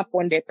checking up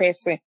on the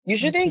person. You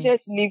shouldn't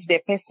just leave the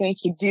person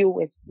to deal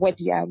with what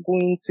they are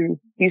going through.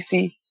 You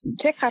see,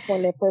 check up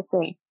on the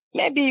person.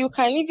 Maybe you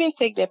can even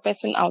take the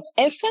person out.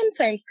 And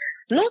sometimes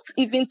not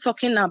even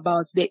talking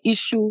about the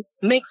issue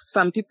makes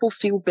some people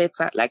feel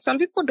better. Some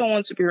people don't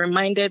want to be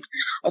reminded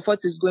of what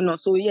is going on.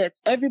 So yes,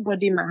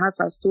 everybody in my house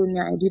has told me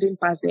I didn't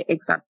pass the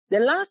exam. The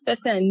last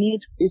person I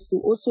need is to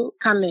also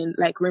come and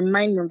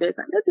remind me of this.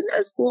 Maybe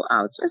let's go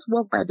out, just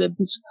walk by the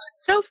beach.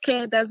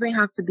 Self-care doesn't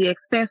have to be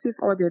expensive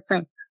all the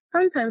time.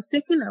 Sometimes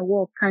taking a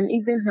walk can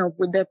even help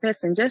with the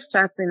person, just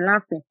chatting,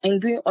 laughing, and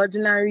doing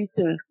ordinary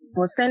things,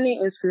 or sending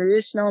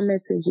inspirational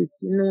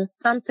messages,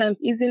 sometimes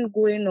even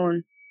going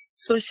on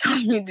social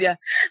media.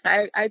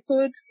 I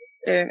told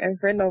a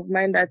friend of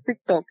mine that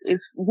TikTok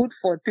is good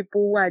for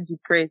people who are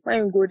depressed. When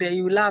you go there,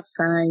 you laugh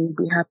and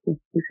you'll be happy,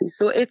 you see.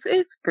 So it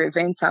is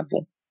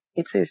preventable.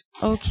 It is.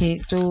 Okay,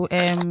 so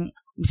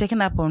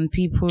checking up on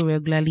people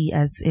regularly,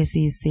 as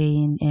Essie is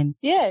saying, and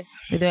yes,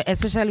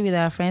 especially with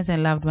our friends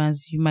and loved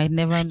ones, you might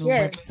never know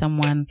what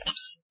someone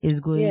is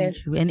going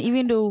through. And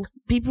even though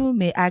people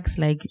may ask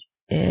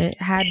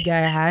hard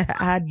guy,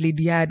 hard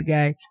lady, hard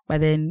guy,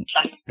 but then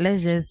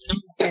let's just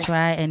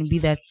try and be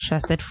that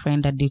trusted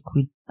friend that they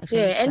could.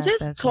 And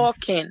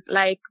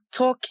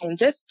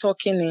just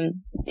talking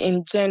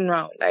in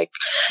general.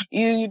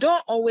 You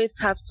don't always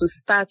have to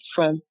start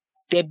from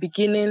the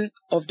beginning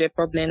of the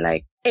problem.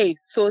 Hey,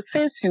 so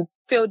since you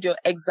failed your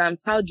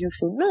exams, how do you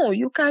feel? No,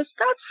 you can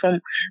start from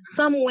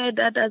somewhere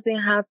that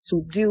doesn't have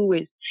to deal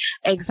with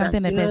exams.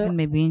 Something the person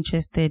may be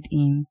interested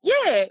in.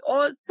 Yeah,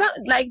 or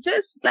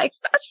start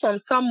from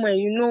somewhere,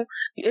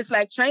 It's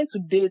like trying to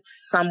date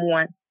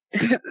someone.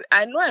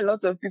 I know a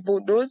lot of people,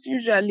 those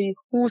usually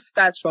who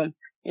start from,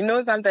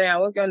 sometimes you're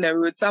walking on the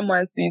road,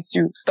 someone sees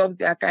you, stops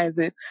their car and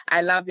says,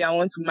 I love you, I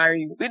want to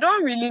marry you. We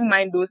don't really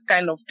mind those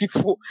kind of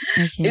people.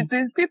 Okay. It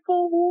is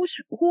people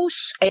who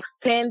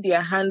extend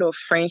their hand of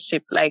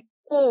friendship,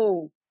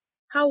 oh,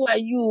 how are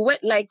you?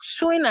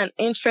 Showing an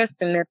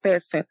interest in a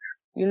person.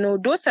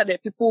 Those are the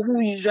people who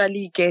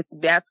usually get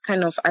that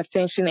kind of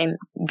attention and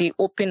they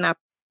open up.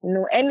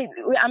 And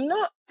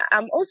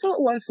I'm also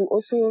want to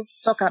also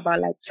talk about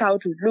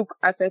childhood. Look,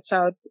 as a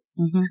child,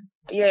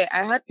 I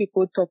had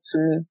people talk to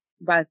me,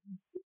 but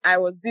I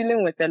was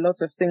dealing with a lot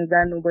of things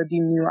that nobody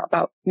knew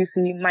about. You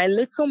see, my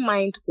little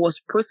mind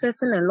was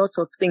processing a lot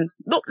of things.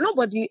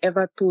 Nobody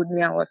ever told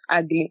me I was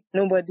ugly.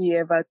 Nobody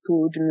ever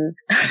told me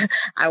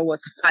I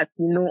was fat,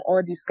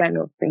 all these kind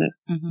of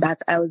things that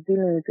I was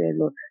dealing with a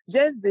lot.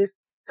 Just this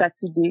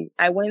Saturday,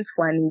 I went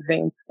for an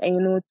event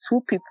and,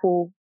 2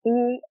 people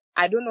who,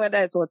 I don't know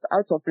whether it was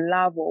out of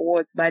love or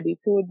what, but they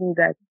told me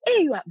that,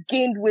 hey, you have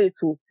gained weight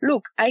too.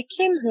 Look, I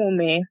came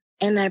home,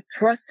 and I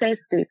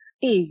processed it.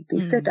 Hey, they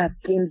said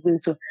I've gained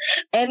weight too.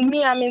 And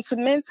me, I'm into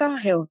mental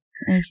health.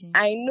 Okay.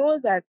 I know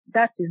that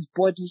is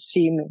body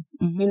shaming,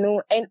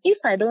 and if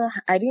I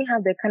didn't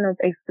have the kind of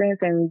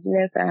experience and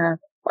resilience I have,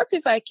 what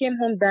if I came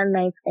home that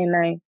night and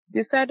I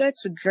decided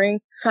to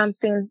drink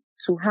something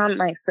to harm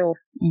myself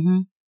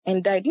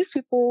and die? These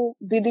people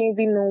didn't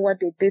even know what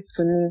they did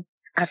to me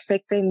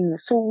affected me.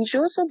 So we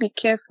should also be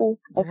careful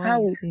of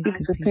how we speak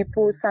to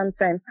people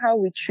sometimes, how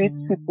we treat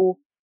people,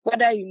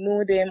 whether you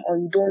know them or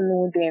you don't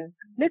know them.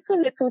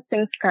 Little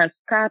things can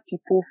scar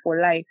people for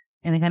life.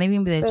 And it can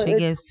even be the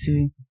triggers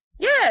too.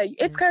 Yeah,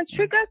 it can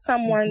trigger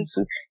someone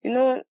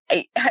to,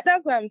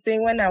 that's what I'm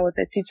saying. When I was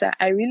a teacher,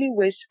 I really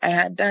wish I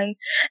had done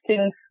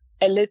things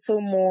a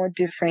little more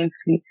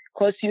differently,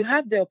 because you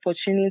have the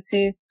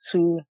opportunity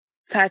to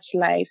touch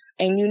lives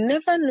and you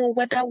never know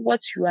whether what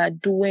you are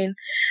doing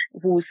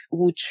will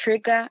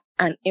trigger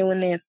an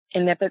illness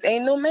in the person.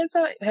 And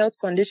mental health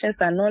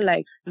conditions are not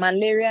like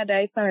malaria,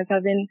 that if someone is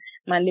having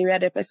malaria,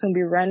 the person will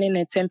be running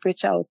a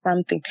temperature or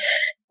something.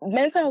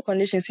 mental health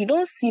conditions, you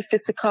don't see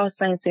physical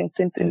signs and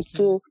symptoms.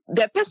 So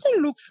the person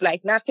looks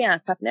like nothing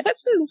has happened. The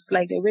person looks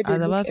like the way they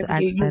look. I was about to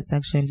ask that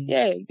actually.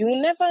 Yeah, you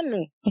will never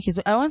know. Okay,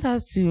 so I want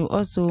us to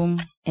also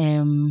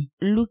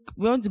we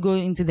want to go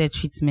into the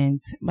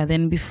treatment, but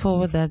then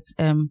before that,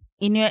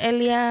 in your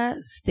earlier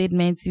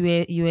statements,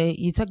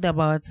 you talked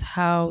about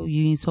how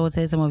you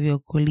insulted some of your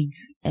colleagues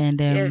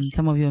and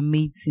some of your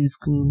mates in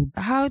school.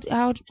 How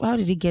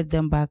did you get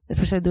them back,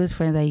 especially those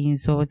friends that you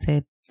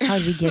insulted? How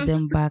did you get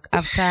them back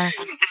after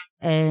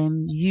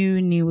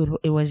you knew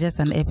it was just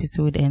an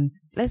episode, and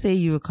let's say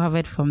you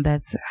recovered from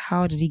that?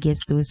 How did you get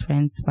those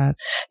friends back?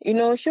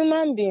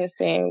 Human beings,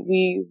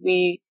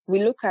 we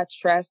look at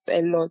trust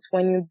a lot.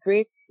 When you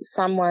break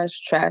someone's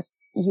trust,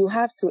 you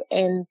have to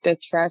earn the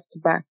trust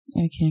back.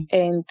 Okay.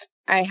 And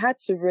I had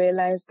to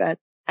realize that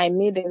I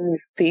made a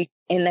mistake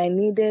and I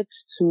needed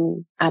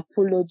to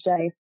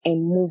apologize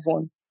and move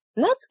on.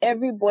 Not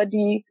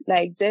everybody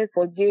just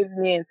forgave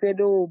me and said,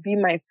 "Oh, be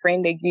my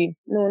friend again."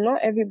 No,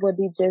 not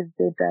everybody just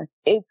did that.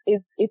 It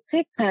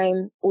takes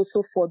time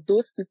also for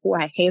those people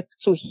I hurt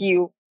to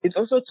heal. It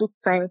also took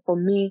time for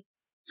me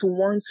to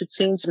want to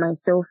change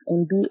myself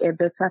and be a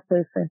better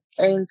person.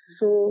 And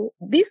so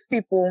these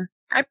people,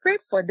 I prayed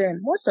for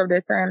them. Most of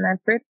the time, I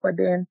prayed for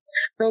them,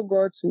 told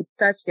God to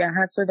touch their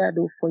hearts so that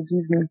they'll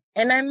forgive me.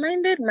 And I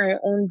minded my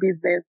own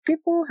business.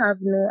 People have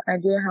no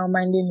idea how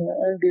minding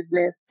your own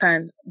business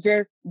can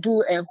just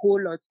do a whole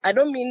lot. I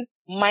don't mean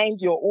mind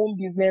your own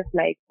business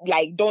like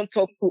don't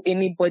talk to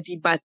anybody,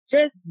 but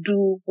just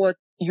do what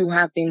you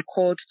have been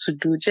called to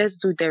do. Just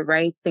do the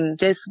right thing.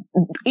 Just,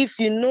 if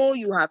you know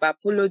you have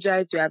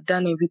apologized, you have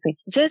done everything,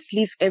 just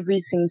leave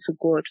everything to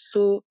God.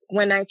 So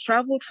when I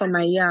traveled for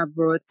my year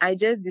abroad, I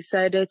just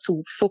decided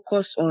to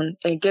focus on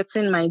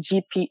getting my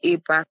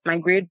GPA back, my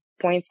grade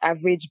point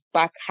average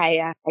back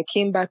higher. I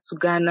came back to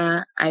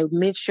Ghana. I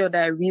made sure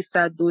that I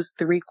restarted those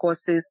 3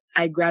 courses.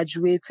 I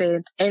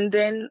graduated. And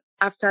then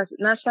after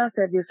national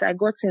service, I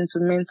got into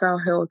mental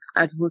health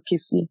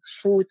advocacy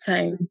full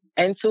time.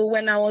 And so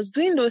when I was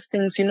doing those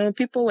things,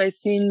 people were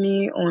seeing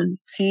me on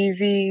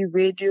TV,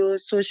 radio,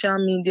 social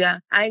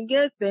media. I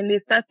guess then they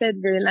started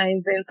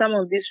realizing, some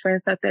of these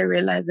friends started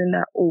realizing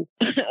that,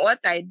 what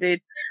I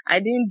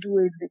didn't do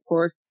it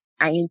because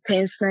I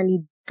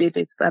intentionally did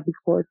it, but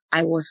because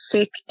I was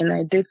sick and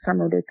I did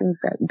some of the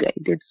things I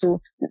did.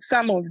 So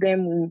some of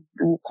them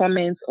will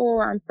comment,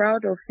 "Oh, I'm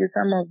proud of you."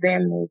 Some of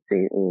them will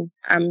say, "Oh,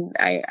 I'm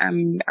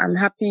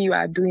happy you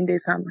are doing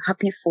this. I'm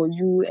happy for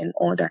you," and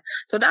all that.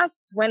 So that's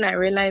when I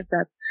realized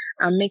that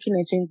I'm making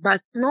a change.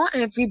 But not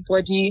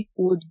everybody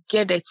would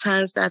get the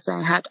chance that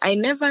I had. I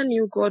never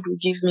knew God would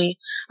give me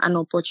an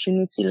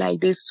opportunity like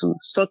this to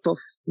sort of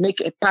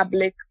make a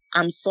public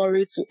 "I'm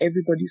sorry" to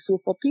everybody. So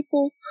for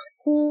people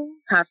who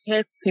have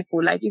hurt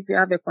people, like if you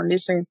have a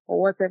condition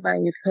or whatever,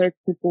 you've hurt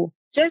people,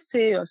 just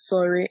say you're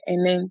sorry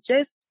and then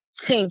just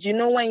change.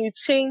 When you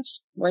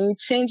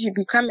change, you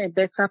become a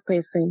better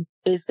person.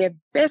 It's the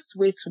best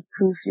way to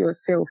prove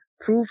yourself.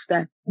 Prove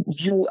that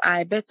you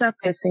are a better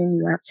person.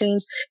 You have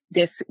changed.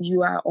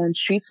 You are on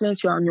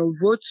treatment. You are on your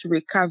road to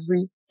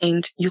recovery,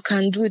 and you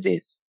can do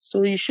this.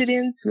 So you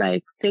shouldn't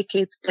take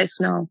it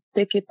personal.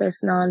 Take it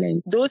personal.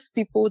 And those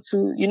people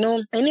too,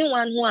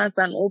 anyone who has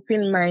an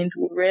open mind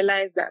will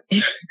realize that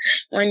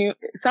when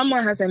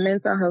someone has a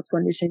mental health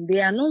condition,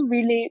 they are not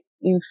really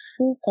in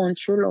full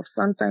control of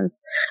sometimes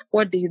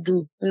what they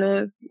do.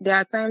 There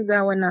are times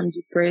that when I'm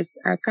depressed,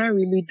 I can't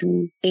really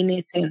do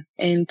anything.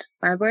 And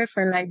my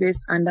boyfriend like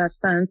this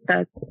understands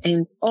that,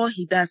 and all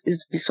he does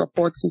is be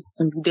supportive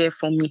and be there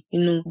for me,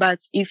 But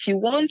if you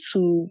want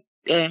to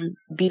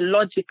be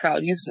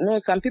logical,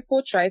 some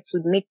people try to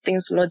make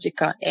things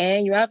logical,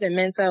 and you have a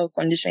mental health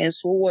condition,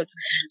 so what?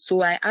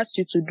 So I asked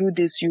you to do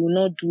this, you will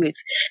not do it.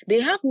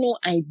 They have no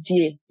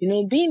idea.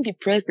 Being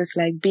depressed is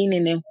like being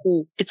in a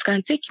hole. It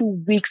can take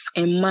you weeks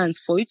and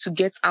months for you to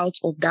get out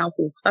of that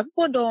hole. But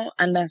people don't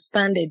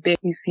understand it there,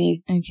 you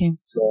see. Okay.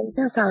 So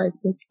that's how it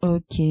is.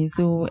 Okay,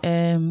 so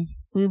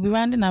we'll be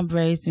rounding up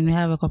very soon. We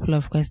have a couple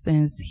of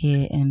questions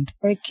here,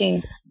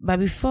 okay. But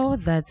before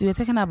that, we were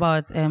talking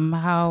about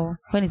how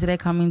when it started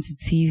coming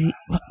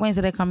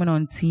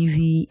on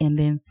TV, and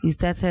then you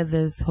started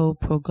this whole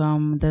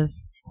program,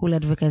 this whole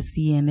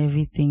advocacy and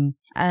everything.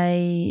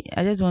 I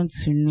just want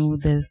to know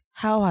this.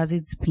 How has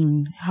it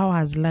been? How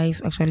has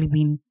life actually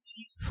been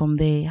from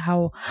there?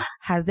 How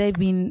has there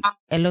been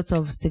a lot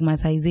of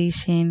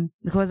stigmatization?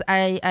 Because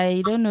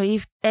I don't know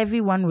if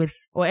everyone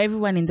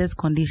in this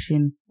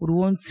condition would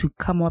want to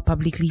come up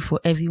publicly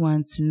for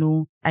everyone to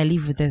know, I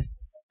live with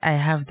this, I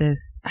have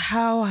this.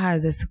 How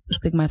has the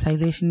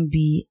stigmatization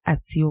been at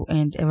your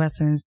end ever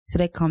since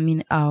started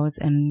coming out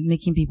and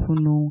making people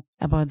know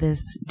about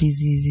this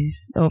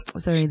diseases?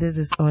 This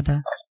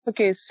disorder?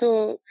 Okay,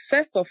 so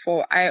first of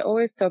all, I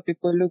always tell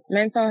people, look,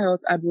 mental health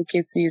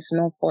advocacy is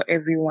not for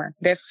everyone.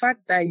 The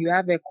fact that you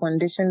have a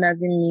condition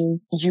doesn't mean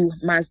you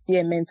must be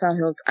a mental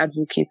health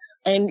advocate.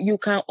 And you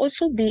can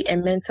also be a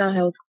mental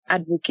health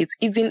advocate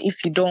even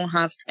if you don't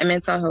have a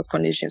mental health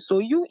condition. So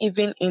you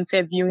even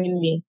interviewing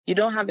me, you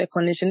don't have a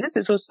condition. This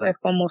is also a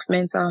form of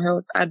mental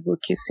health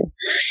advocacy.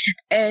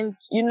 And,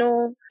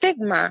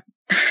 stigma.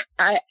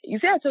 I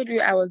told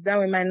you I was done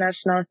with my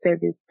national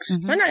service.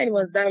 Mm-hmm. When I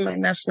was done with my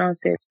national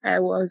service, I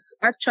was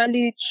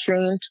actually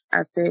trained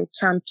as a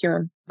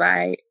champion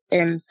by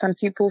some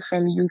people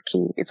from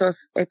UK. It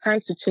was a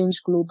Time to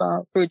Change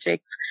Global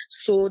project.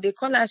 So they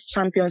call us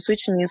champions,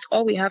 which means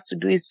all we have to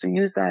do is to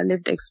use our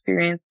lived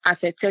experience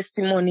as a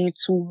testimony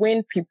to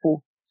win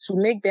people, to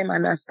make them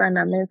understand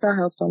that mental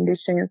health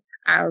conditions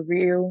are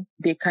real,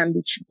 they can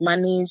be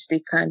managed,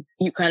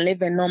 you can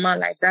live a normal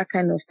life, that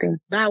kind of thing.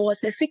 But I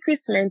was a secret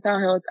mental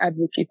health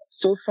advocate.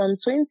 So from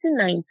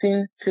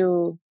 2019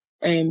 till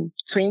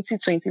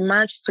 2020,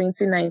 March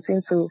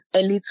 2019 to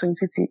early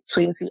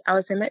 2020, I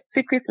was a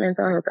secret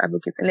mental health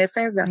advocate in the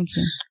sense that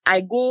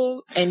I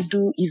go and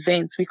do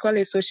events. We call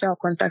it social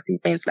contact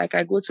events. Like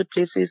I go to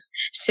places,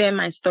 share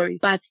my story,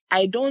 but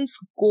I don't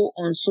go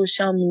on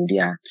social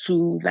media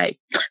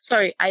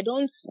I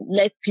don't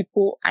let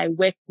people I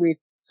work with.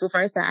 So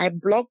for instance, I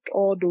blocked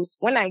all those.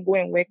 When I go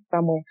and work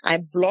somewhere, I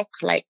block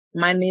like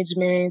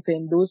management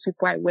and those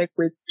people I work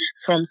with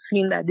from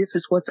seeing that this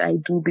is what I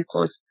do,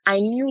 because I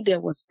knew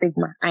there was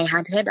stigma. I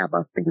had heard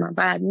about stigma,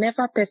 but I had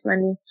never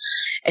personally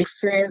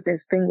experienced the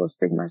sting of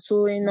stigma.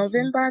 So in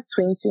November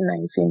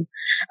 2019,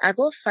 I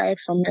got fired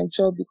from my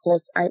job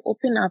because I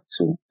opened up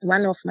to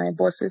one of my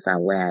bosses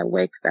at where I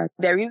work that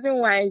the reason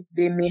why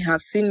they may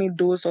have seen me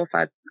doze off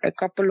at a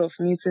couple of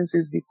meetings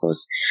is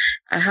because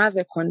I have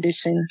a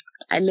condition.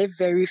 I live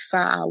very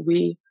far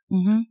away.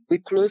 Mm-hmm. We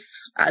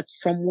close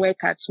from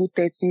work at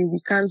 2:30.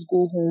 We can't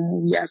go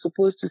home. We are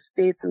supposed to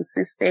stay till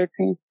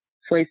 6:30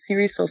 for a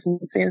series of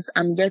meetings.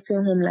 I'm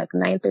getting home like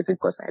 9:30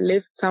 because I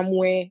live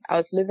somewhere. I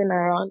was living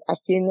around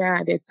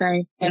Afenia at the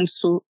time. And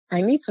so I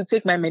need to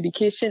take my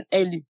medication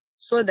early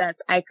so that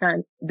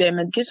the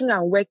medication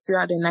can work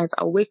throughout the night.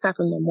 I'll wake up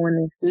in the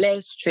morning,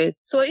 less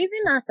stress. So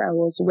even as I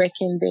was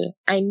working there,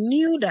 I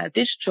knew that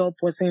this job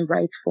wasn't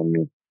right for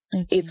me.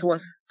 Okay. It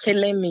was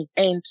killing me.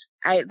 And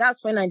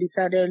that's when I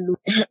decided, look,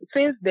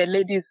 since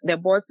the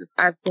boss is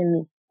asking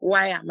me,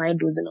 why am I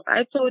dozing off?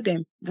 I told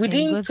them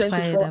within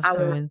 24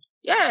 hours.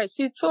 Yeah,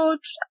 she told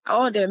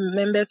all the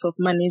members of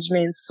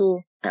management.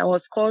 So I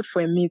was called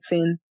for a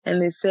meeting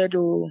and they said,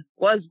 oh,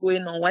 what's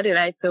going on? What did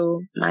I tell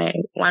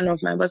one of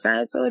my bosses?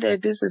 I told her,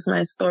 this is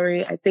my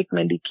story. I take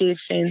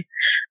medication.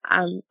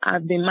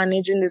 I've been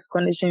managing this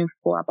condition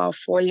for about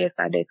 4 years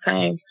at the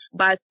time,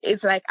 but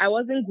it's like I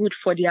wasn't good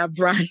for their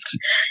brand.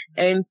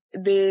 And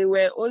they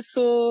were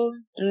also,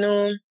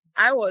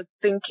 I was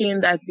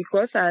thinking that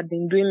because I had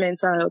been doing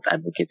mental health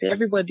advocacy,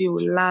 everybody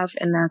would laugh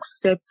and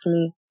accept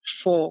me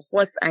for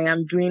what I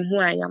am doing, who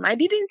I am. I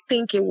didn't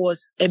think it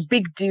was a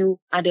big deal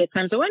at the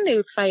time. So when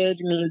they fired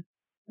me,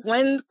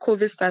 when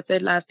COVID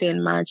started last year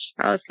in March,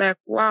 I was like,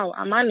 wow,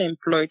 I'm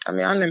unemployed. I've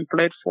been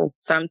unemployed for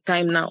some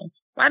time now.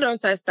 Why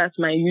don't I start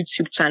my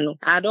YouTube channel?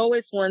 I'd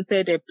always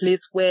wanted a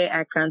place where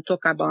I can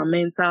talk about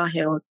mental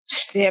health,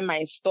 share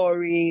my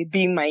story,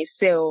 be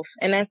myself.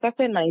 And I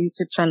started my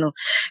YouTube channel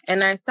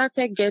and I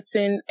started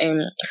getting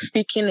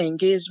speaking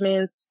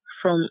engagements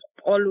from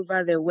all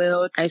over the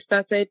world. I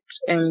started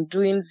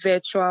doing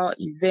virtual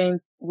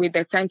events with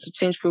the Time to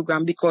Change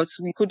program because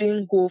we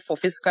couldn't go for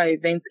physical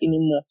events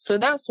anymore. So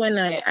that's when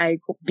I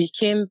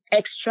became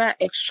extra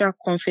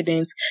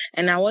confident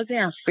and I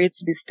wasn't afraid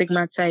to be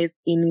stigmatized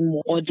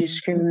anymore or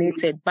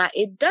discriminated. But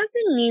it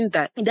doesn't mean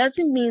that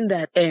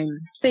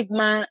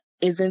stigma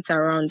isn't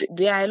around.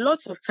 There are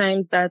lots of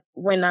times that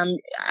when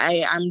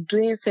I'm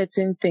doing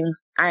certain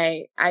things,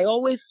 I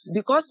always,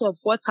 because of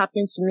what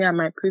happened to me at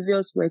my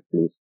previous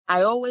workplace,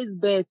 I always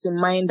bear it in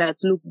mind that,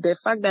 look, the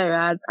fact that you're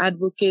an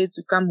advocate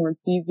to come on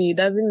TV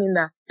doesn't mean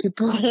that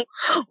people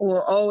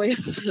will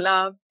always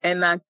laugh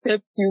and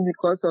accept you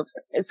because of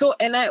it. So,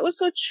 and I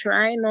also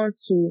try not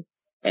to,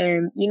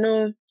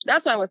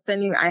 that's why I was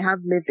telling you I have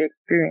lived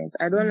experience.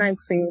 I don't like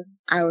saying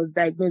I was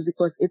diagnosed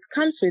because it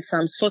comes with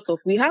some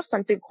we have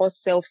something called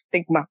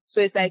self-stigma.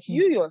 So it's like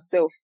you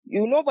yourself,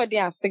 nobody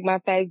has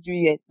stigmatized you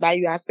yet, but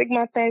you are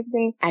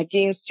stigmatizing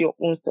against your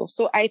own self.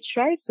 So I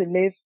try to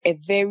live a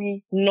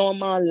very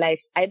normal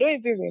life. I don't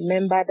even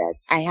remember that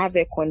I have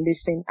a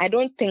condition. I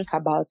don't think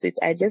about it.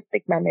 I just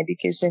take my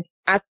medication,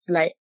 act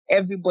like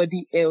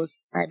everybody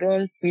else. I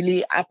don't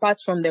really, apart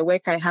from the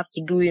work I have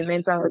to do in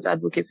mental health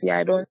advocacy,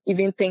 I don't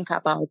even think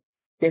about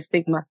the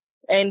stigma.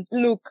 And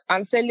look,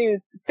 I'm telling you,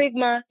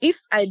 stigma, if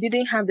I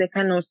didn't have the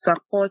kind of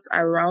support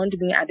around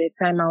me at the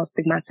time I was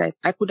stigmatized,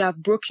 I could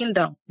have broken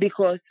down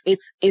because it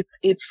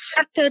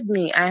shattered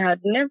me. I had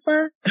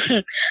never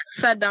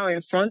sat down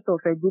in front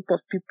of a group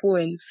of people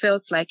and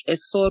felt like a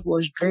sword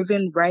was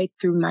driven right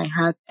through my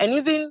heart. And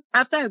even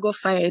after I got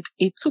fired,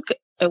 it took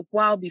a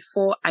while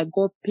before I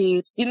got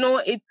paid.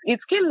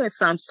 It came with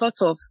some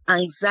sort of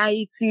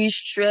anxiety,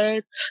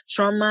 stress,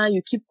 trauma.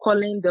 You keep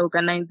calling the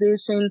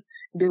organization.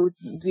 They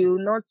will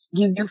not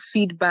give you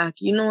feedback.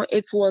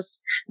 It was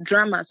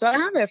drama. So I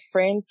have a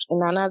friend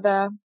in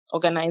another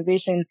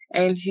organization,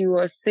 and he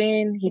was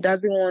saying he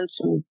doesn't want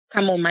to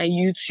come on my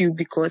YouTube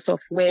because of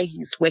where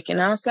he's working.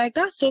 I was like,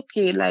 that's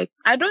okay. Like,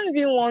 I don't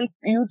even want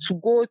you to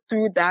go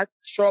through that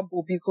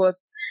trouble,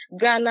 because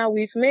Ghana,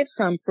 we've made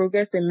some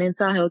progress in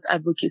mental health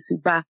advocacy,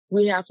 but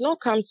we have not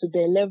come to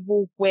the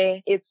level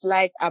where it's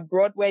like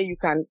abroad where you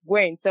can go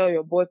and tell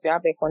your boss you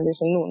have a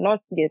condition. No,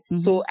 not yet. Mm-hmm.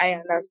 So I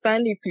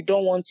understand if you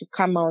don't want to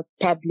come out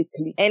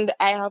publicly. And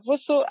I have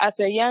also, as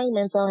a young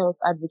mental health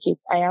advocate,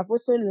 I have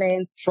also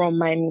learned from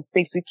my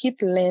mistakes. We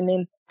keep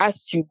learning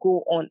as you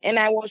go on. And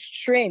I was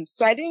trained.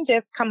 So I didn't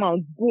just come out,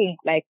 boom,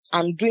 like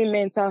I'm doing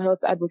mental health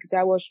advocacy.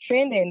 I was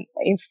trained and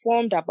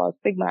informed about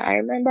stigma. I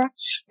remember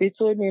they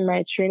told me in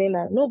my training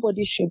that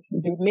nobody should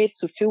be made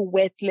to feel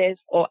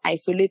worthless or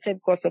isolated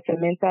because of a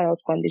mental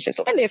health condition.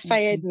 So when they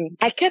fired me,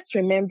 I kept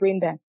remembering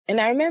that. And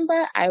I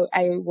remember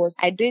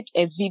I did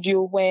a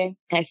video where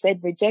I said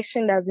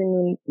rejection doesn't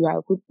mean you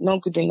are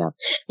not good enough.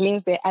 It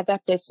means the other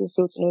person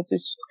failed to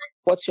notice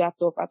what you have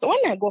to offer. So when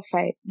I got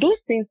fired,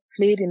 those things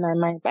played in my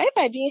mind. But if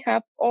I didn't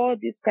have all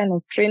this kind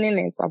of training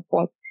and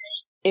support,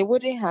 it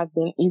wouldn't have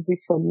been easy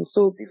for me.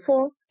 So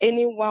before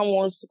anyone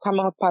wants to come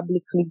out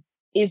publicly,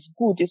 it's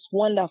good, it's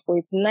wonderful,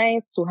 it's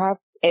nice to have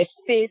a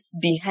face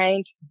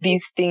behind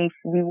these things.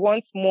 We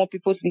want more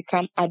people to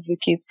become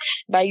advocates,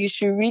 but you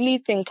should really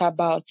think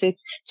about it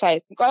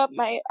twice. Because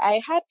I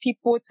had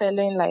people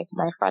telling like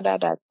my father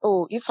that,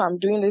 oh, if I'm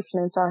doing this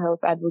mental health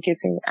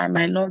advocacy, I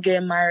might not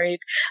get married,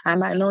 I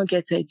might not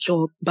get a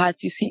job.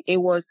 But you see, it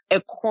was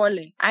a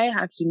calling. I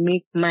had to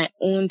make my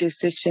own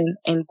decision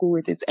and go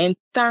with it. And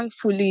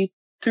thankfully,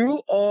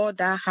 through all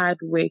that hard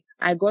work,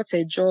 I got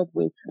a job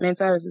with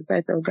Mental Health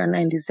Society of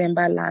Ghana in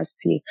December last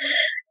year,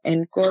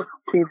 and God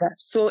favor.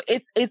 So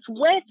it's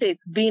worth it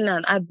being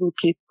an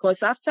advocate,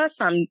 because after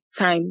some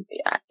time,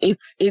 it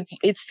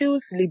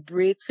feels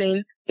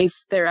liberating,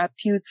 it's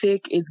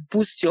therapeutic, it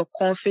boosts your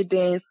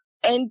confidence,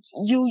 and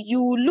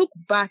you look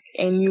back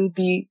and you'll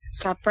be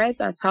surprised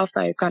at how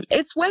far you come.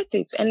 It's worth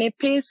it, and it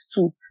pays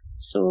too.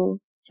 So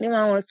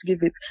anyone wants to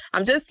give it,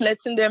 I'm just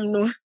letting them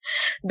know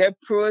the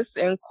pros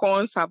and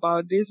cons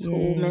about this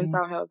whole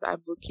mental health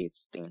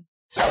advocates thing.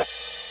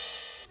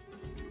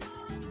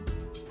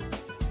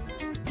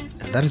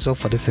 That is all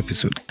for this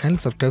episode. Kindly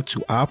subscribe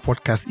to our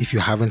podcast if you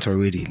haven't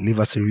already. Leave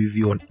us a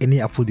review on any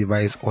Apple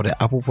device or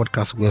the Apple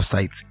Podcast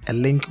website. A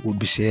link will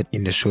be shared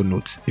in the show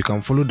notes. You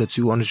can follow The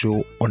 2-1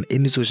 Show on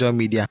any social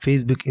media,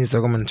 Facebook,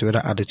 Instagram, and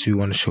Twitter at The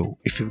 2-1 Show.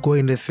 If you've got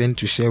anything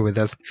to share with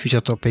us,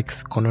 future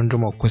topics,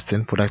 conundrum or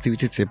question,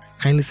 productivity tip,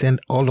 kindly send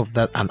all of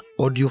that an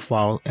audio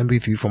file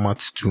MP3 format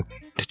to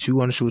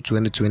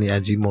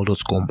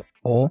the2-1show2020@gmail.com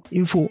or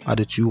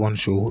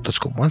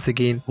info@the2-1show.com. Once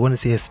again, we want to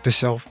say a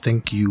special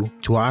thank you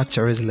to our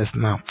cherished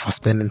listener for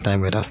spending time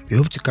with us. We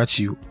hope to catch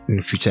you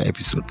in future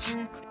episodes.